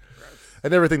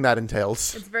 And everything that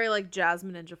entails. It's very like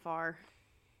Jasmine and Jafar.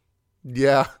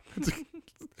 Yeah.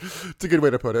 It's a good way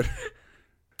to put it.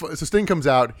 So Sting comes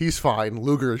out. He's fine.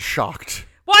 Luger is shocked.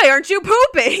 Why aren't you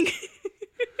pooping?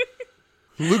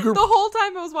 Luger. The whole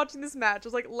time I was watching this match, I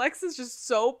was like, Lex is just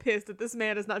so pissed that this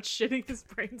man is not shitting his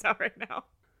brains out right now.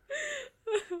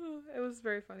 It was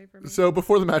very funny for me. So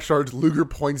before the match starts, Luger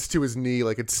points to his knee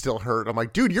like it's still hurt. I'm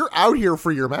like, dude, you're out here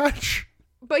for your match.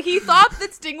 But he thought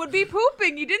that Sting would be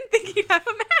pooping. He didn't think he'd have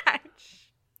a match.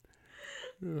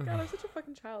 God, I'm such a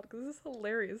fucking child because this is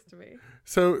hilarious to me.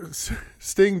 So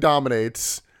Sting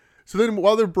dominates. So then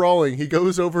while they're brawling, he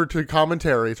goes over to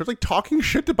commentary. Starts like talking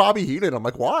shit to Bobby Heenan. I'm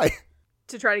like, why?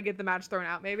 To try to get the match thrown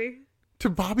out, maybe? To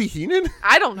Bobby Heenan?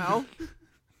 I don't know.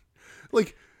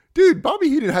 Like, dude, Bobby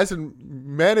Heenan hasn't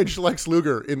managed Lex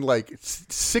Luger in like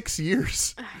 6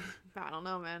 years. I don't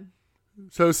know, man.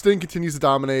 So Sting continues to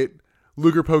dominate.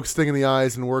 Luger pokes Sting in the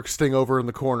eyes and works Sting over in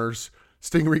the corners.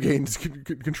 Sting regains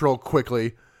control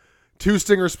quickly. 2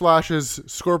 Stinger splashes,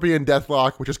 Scorpion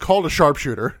Deathlock, which is called a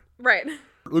sharpshooter. Right.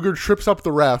 Luger trips up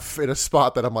the ref in a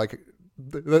spot that I'm like,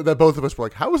 that both of us were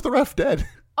like, how is the ref dead?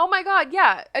 Oh my god,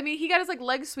 yeah. I mean, he got his like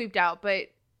leg sweeped out, but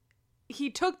he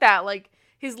took that like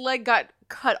his leg got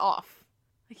cut off.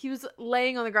 Like he was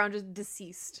laying on the ground just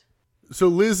deceased. So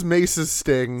Liz maces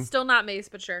Sting. Still not mace,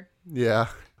 but sure. Yeah.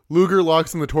 Luger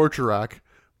locks in the torture rack.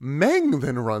 Meng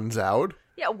then runs out.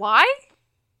 Yeah, why?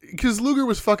 Because Luger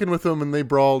was fucking with him and they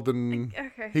brawled and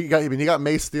Okay. he got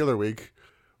maced the other week.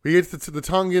 We get to the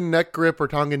Tongan neck grip or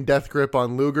Tongan death grip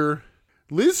on Luger.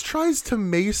 Liz tries to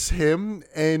mace him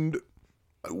and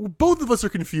both of us are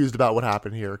confused about what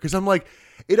happened here. Because I'm like,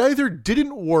 it either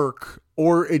didn't work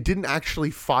or it didn't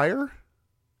actually fire.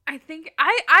 I think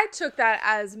I took that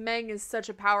as Meng is such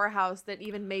a powerhouse that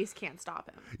even Mace can't stop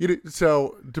him.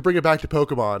 So to bring it back to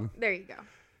Pokemon, There you go.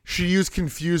 she used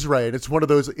Confuse Ray, and it's one of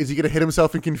those, is he going to hit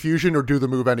himself in confusion or do the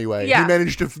move anyway? Yeah. He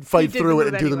managed to fight did through the it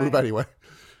and move do the move anyway.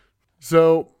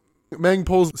 So Meng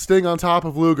pulls Sting on top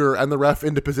of Luger and the ref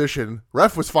into position.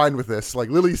 Ref was fine with this. Like,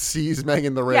 Lily sees Meng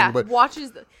in the ring, Yeah, but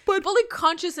watches, but- fully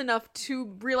conscious enough to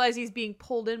realize he's being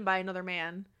pulled in by another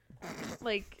man.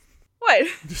 Like, what?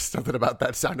 just something about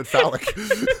that sounded phallic.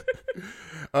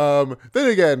 Then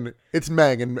again, it's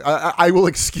Meng, and I will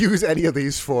excuse any of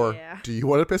these for, Yeah. do you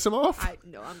want to piss him off?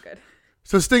 No, I'm good.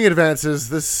 So Sting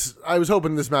advances. I was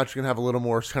hoping this match was going to have a little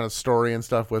more kind of story and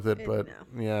stuff with it, but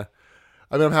yeah.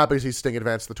 I mean, I'm happy to see Sting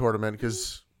advance the tournament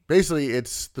because basically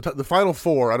it's the final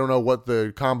 4. I don't know what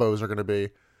the combos are going to be.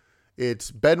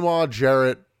 It's Benoit,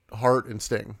 Jarrett, Hart, and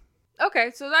Sting.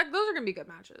 Okay, so those are gonna be good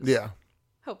matches. Yeah.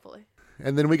 Hopefully.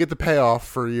 And then we get the payoff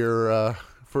for your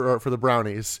for the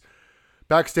brownies.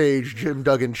 Backstage, Jim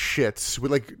Duggan shits. We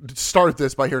start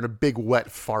this by hearing a big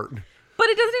wet fart. But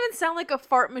it doesn't even sound like a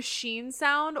fart machine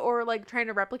sound or like trying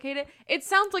to replicate it. It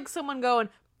sounds like someone going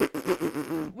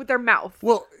with their mouth.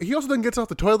 Well, he also then gets off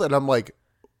the toilet, and I'm like,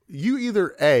 you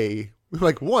either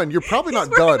one, you're probably not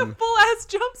He's wearing done. a full ass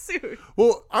jumpsuit.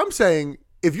 Well, I'm saying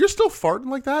if you're still farting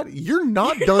like that, you're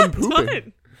not done pooping.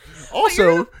 Done. Also,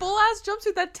 You're in a full ass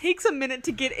jumpsuit that takes a minute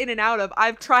to get in and out of.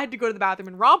 I've tried to go to the bathroom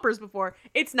in rompers before.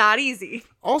 It's not easy.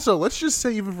 Also, let's just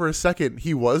say even for a second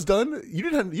he was done. You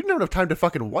didn't have enough time to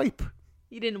fucking wipe.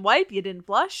 You didn't wipe. You didn't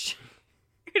flush.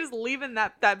 You're just leaving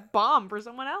that bomb for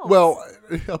someone else. Well,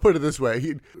 I'll put it this way.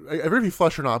 I don't know if he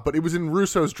flushed or not, but it was in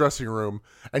Russo's dressing room,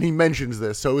 and he mentions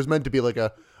this, so it was meant to be like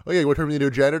oh yeah, what turn me into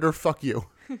a janitor? Fuck you.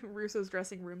 Russo's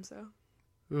dressing room, so.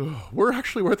 We're at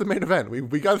the main event.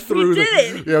 We got through. We did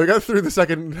it! Yeah, we got through the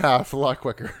second half a lot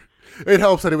quicker. It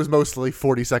helps that it was mostly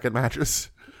 40-second matches.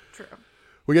 True.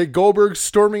 We get Goldberg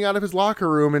storming out of his locker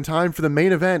room in time for the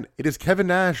main event. It is Kevin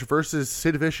Nash versus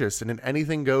Sid Vicious in an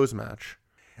anything goes match.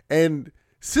 And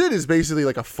Sid is basically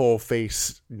like a full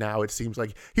face now, it seems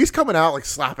like. He's coming out like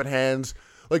slapping hands.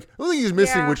 Like, the only thing he's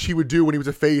missing, Yeah. which he would do when he was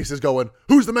a face, is going,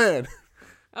 "Who's the man?"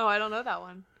 Oh, I don't know that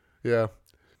one. Yeah.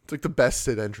 It's like the best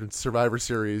Sid entrance, Survivor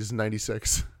Series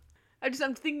 96. I'm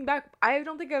thinking back. I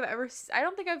don't think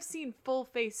I've seen full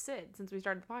face Sid since we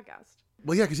started the podcast.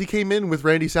 Well, yeah, because he came in with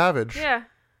Randy Savage. Yeah.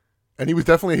 And he was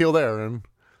definitely a heel there. And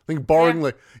I think barring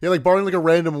like a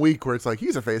random week where it's like,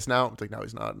 he's a face now. It's like, no,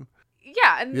 he's not.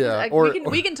 Yeah, and Yeah, like, or-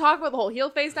 we can talk about the whole heel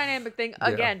face dynamic thing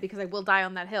again because I will die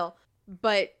on that hill.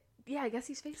 But yeah, I guess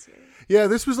he's face here. Yeah,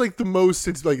 this was like the most,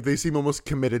 it's like they seem almost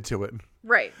committed to it.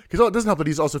 Right. Because it doesn't help that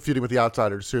he's also feuding with the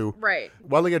Outsiders who, Right.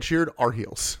 while they get cheered, are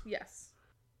heels. Yes.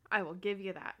 I will give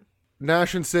you that.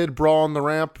 Nash and Sid brawl on the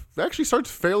ramp. It actually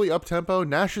starts fairly up-tempo.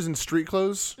 Nash is in street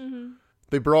clothes. Mm-hmm.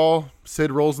 They brawl.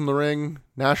 Sid rolls in the ring.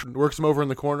 Nash works him over in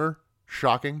the corner.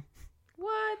 Shocking.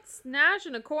 What? Nash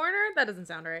in a corner? That doesn't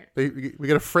sound right. We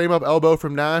get a frame-up elbow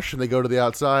from Nash, and they go to the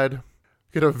outside.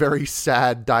 Get a very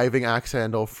sad diving axe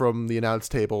handle from the announce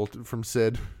table from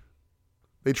Sid.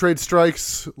 They trade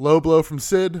strikes. Low blow from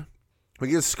Sid. We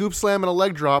get a scoop slam and a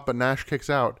leg drop, but Nash kicks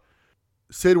out.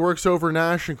 Sid works over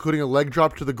Nash, including a leg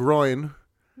drop to the groin.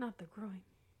 Not the groin.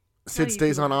 Sid you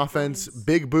stays do on have offense. groins.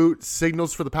 Big boot,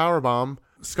 signals for the powerbomb.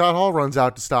 Scott Hall runs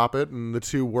out to stop it, and the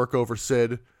two work over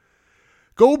Sid.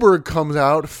 Goldberg comes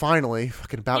out, finally.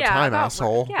 Fucking about time,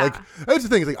 asshole. Yeah. Like, that's the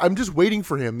thing. It's like, I'm just waiting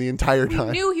for him the entire time.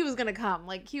 We knew he was going to come.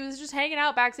 Like, he was just hanging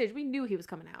out backstage. We knew he was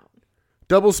coming out.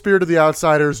 Double spear to the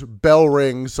Outsiders, bell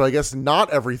rings, so I guess not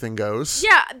everything goes.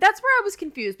 Yeah, that's where I was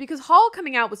confused, because Hall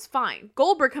coming out was fine.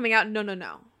 Goldberg coming out,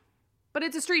 no. But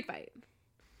it's a street fight.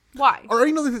 Why? Or I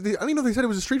didn't know they said it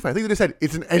was a street fight. I think they just said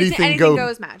it's an anything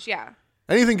goes match, yeah.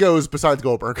 Anything goes besides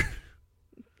Goldberg.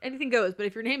 Anything goes, but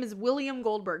if your name is William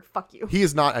Goldberg, fuck you. He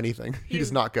is not anything. He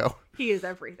does not go. He is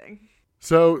everything.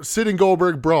 So Sid and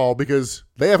Goldberg brawl because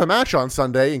they have a match on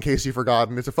Sunday, in case you've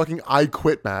forgotten. It's a fucking I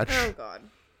Quit match. Oh, God.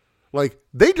 Like,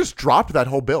 they just dropped that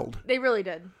whole build. They really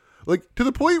did. Like, to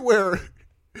the point where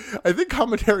I think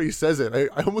commentary says it.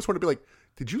 I almost want to be like,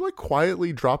 did you, like,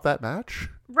 quietly drop that match?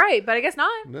 Right, but I guess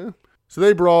not. No. So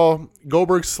they brawl.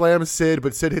 Goldberg slams Sid,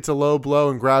 but Sid hits a low blow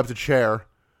and grabs a chair.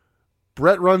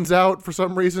 Brett runs out for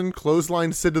some reason,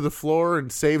 clotheslines Sid to the floor, and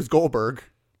saves Goldberg.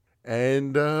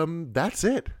 And that's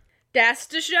it. That's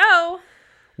the show.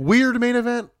 Weird main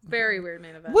event. Very weird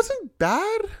main event. Wasn't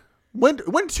bad.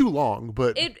 Went too long,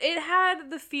 but it had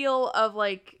the feel of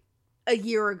like a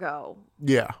year ago.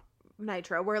 Yeah.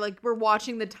 Nitro, where like we're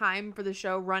watching the time for the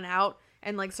show run out,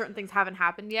 and like certain things haven't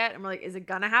happened yet, and we're like, is it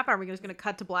gonna happen? Are we just gonna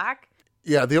cut to black?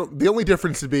 Yeah, the only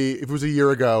difference would be if it was a year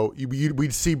ago,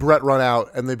 we'd see Brett run out,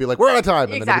 and they'd be like, we're out of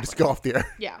time, and then we'd just go off the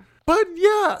air. Yeah. But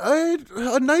yeah,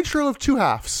 a Nitro of two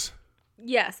halves.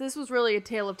 Yes, this was really a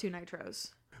tale of two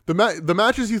Nitros. The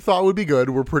matches you thought would be good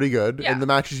were pretty good, Yeah. and the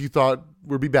matches you thought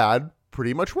would be bad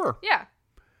pretty much were. Yeah.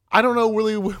 I don't know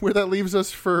really where that leaves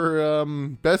us for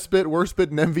best bit, worst bit,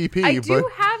 and MVP. I do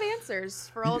have answers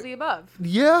for all of the above.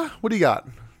 Yeah? What do you got?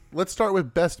 Let's start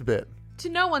with best bit. To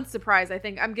no one's surprise, I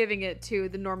think I'm giving it to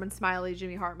the Norman Smiley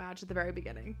Jimmy Hart match at the very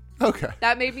beginning. Okay.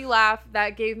 That made me laugh.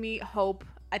 That gave me hope.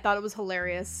 I thought it was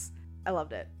hilarious. I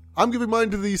loved it. I'm giving mine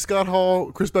to the Scott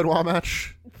Hall Chris Benoit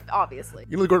match. Obviously.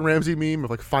 You know the Gordon Ramsay meme of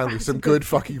like finally some good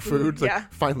fucking food? It's like Yeah.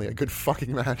 finally a good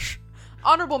fucking match.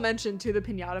 Honorable mention to the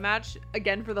Pinata match,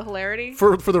 again for the hilarity.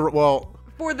 For the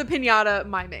Pinata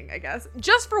miming, I guess.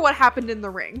 Just for what happened in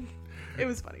the ring. It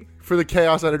was funny. for the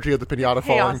chaos energy of the pinata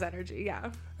falling. Chaos energy,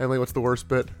 yeah. Emily, what's the worst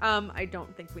bit? I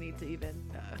don't think we need to even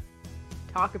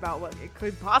talk about what it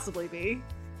could possibly be.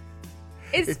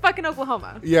 It's fucking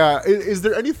Oklahoma. Yeah, is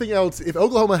there anything else? If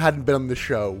Oklahoma hadn't been on the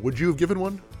show, would you have given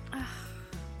one?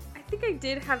 I think I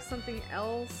did have something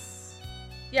else.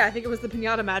 Yeah, I think it was the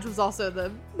Pinata match was also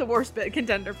the worst bit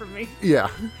contender for me. Yeah.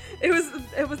 It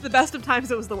was the best of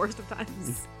times, it was the worst of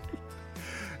times.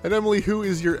 And Emily, who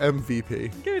is your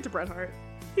MVP? Give it to Bret Hart.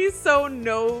 He's so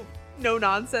no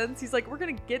nonsense. He's like, we're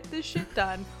gonna get this shit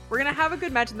done. We're gonna have a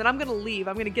good match, and then I'm gonna leave.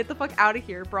 I'm gonna get the fuck out of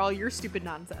here for all your stupid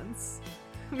nonsense.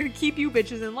 I'm gonna keep you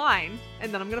bitches in line,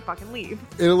 and then I'm gonna fucking leave.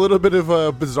 In a little bit of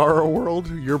a bizarro world,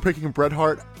 you're picking Bret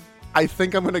Hart. I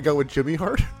think I'm gonna go with Jimmy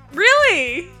Hart.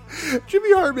 Really?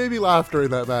 Jimmy Hart made me laugh during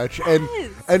that match,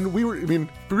 Yes. and we were. I mean,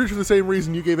 pretty much for the same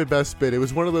reason you gave it best bit. It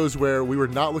was one of those where we were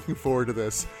not looking forward to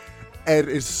this. And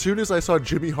as soon as I saw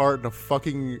Jimmy Hart in a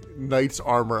fucking knight's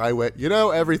armor, I went,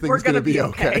 everything's going to be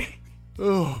okay.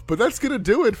 Oh, but that's going to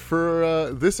do it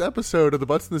for this episode of the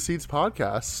Butts in the Seats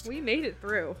podcast. We made it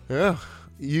through. Yeah.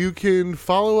 You can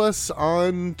follow us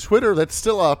on Twitter. That's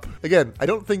still up. Again, I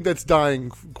don't think that's dying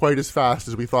quite as fast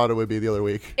as we thought it would be the other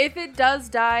week. If it does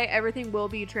die, everything will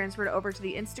be transferred over to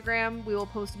the Instagram. We will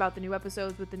post about the new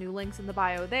episodes with the new links in the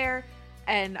bio there,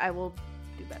 and I will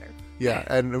do better. Yeah,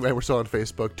 and we're still on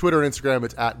Facebook. Twitter and Instagram,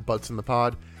 it's at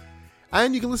ButtsInThePod.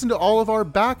 And you can listen to all of our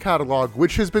back catalog,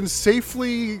 which has been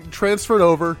safely transferred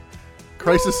over.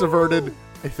 Crisis averted,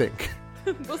 I think.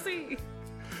 We'll see.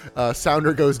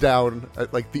 Sounder goes down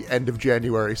at like the end of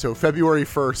January, so February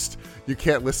 1st, you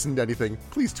can't listen to anything.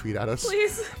 Please tweet at us.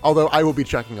 Please. Although I will be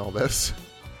checking all this.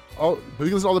 You can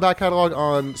listen to all the back catalog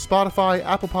on Spotify,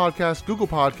 Apple Podcasts, Google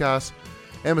Podcasts,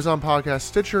 Amazon Podcasts,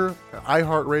 Stitcher,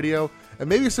 iHeartRadio, and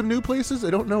maybe some new places.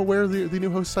 I don't know where the new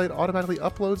host site automatically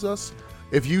uploads us.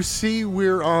 If you see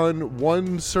we're on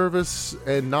one service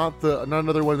and not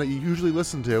another one that you usually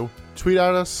listen to, tweet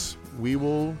at us. We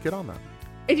will get on that.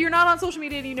 If you're not on social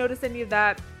media and you notice any of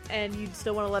that and you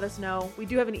still want to let us know, we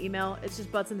do have an email. It's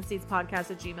just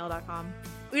buttsintheseatspodcast@gmail.com.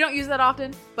 We don't use that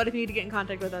often, but if you need to get in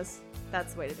contact with us,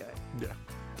 that's the way to do it. Yeah.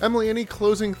 Emily, any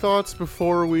closing thoughts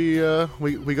before we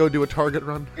go do a Target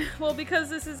run? Well, because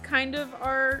this is kind of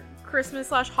our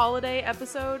Christmas/holiday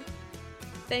episode,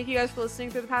 thank you guys for listening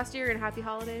through the past year, and happy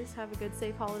holidays. Have a good,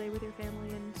 safe holiday with your family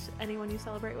and anyone you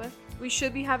celebrate with. We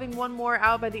should be having one more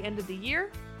out by the end of the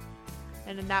year,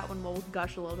 and in that one we'll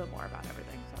gush a little bit more about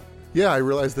everything. So. Yeah, I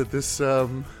realized that this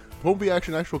Won't be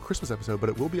actually an actual Christmas episode, but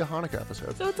it will be a Hanukkah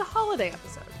episode. So it's a holiday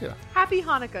episode. Yeah. Happy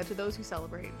Hanukkah to those who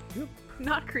celebrate. Yep.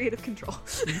 Not creative control.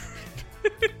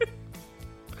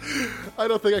 I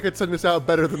don't think I could send this out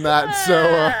better than that.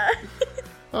 So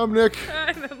I'm Nick,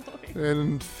 I'm Emily.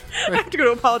 and I have to go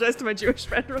to apologize to my Jewish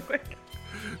friend real quick.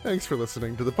 thanks for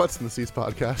listening to the Butts in the Seats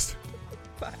podcast.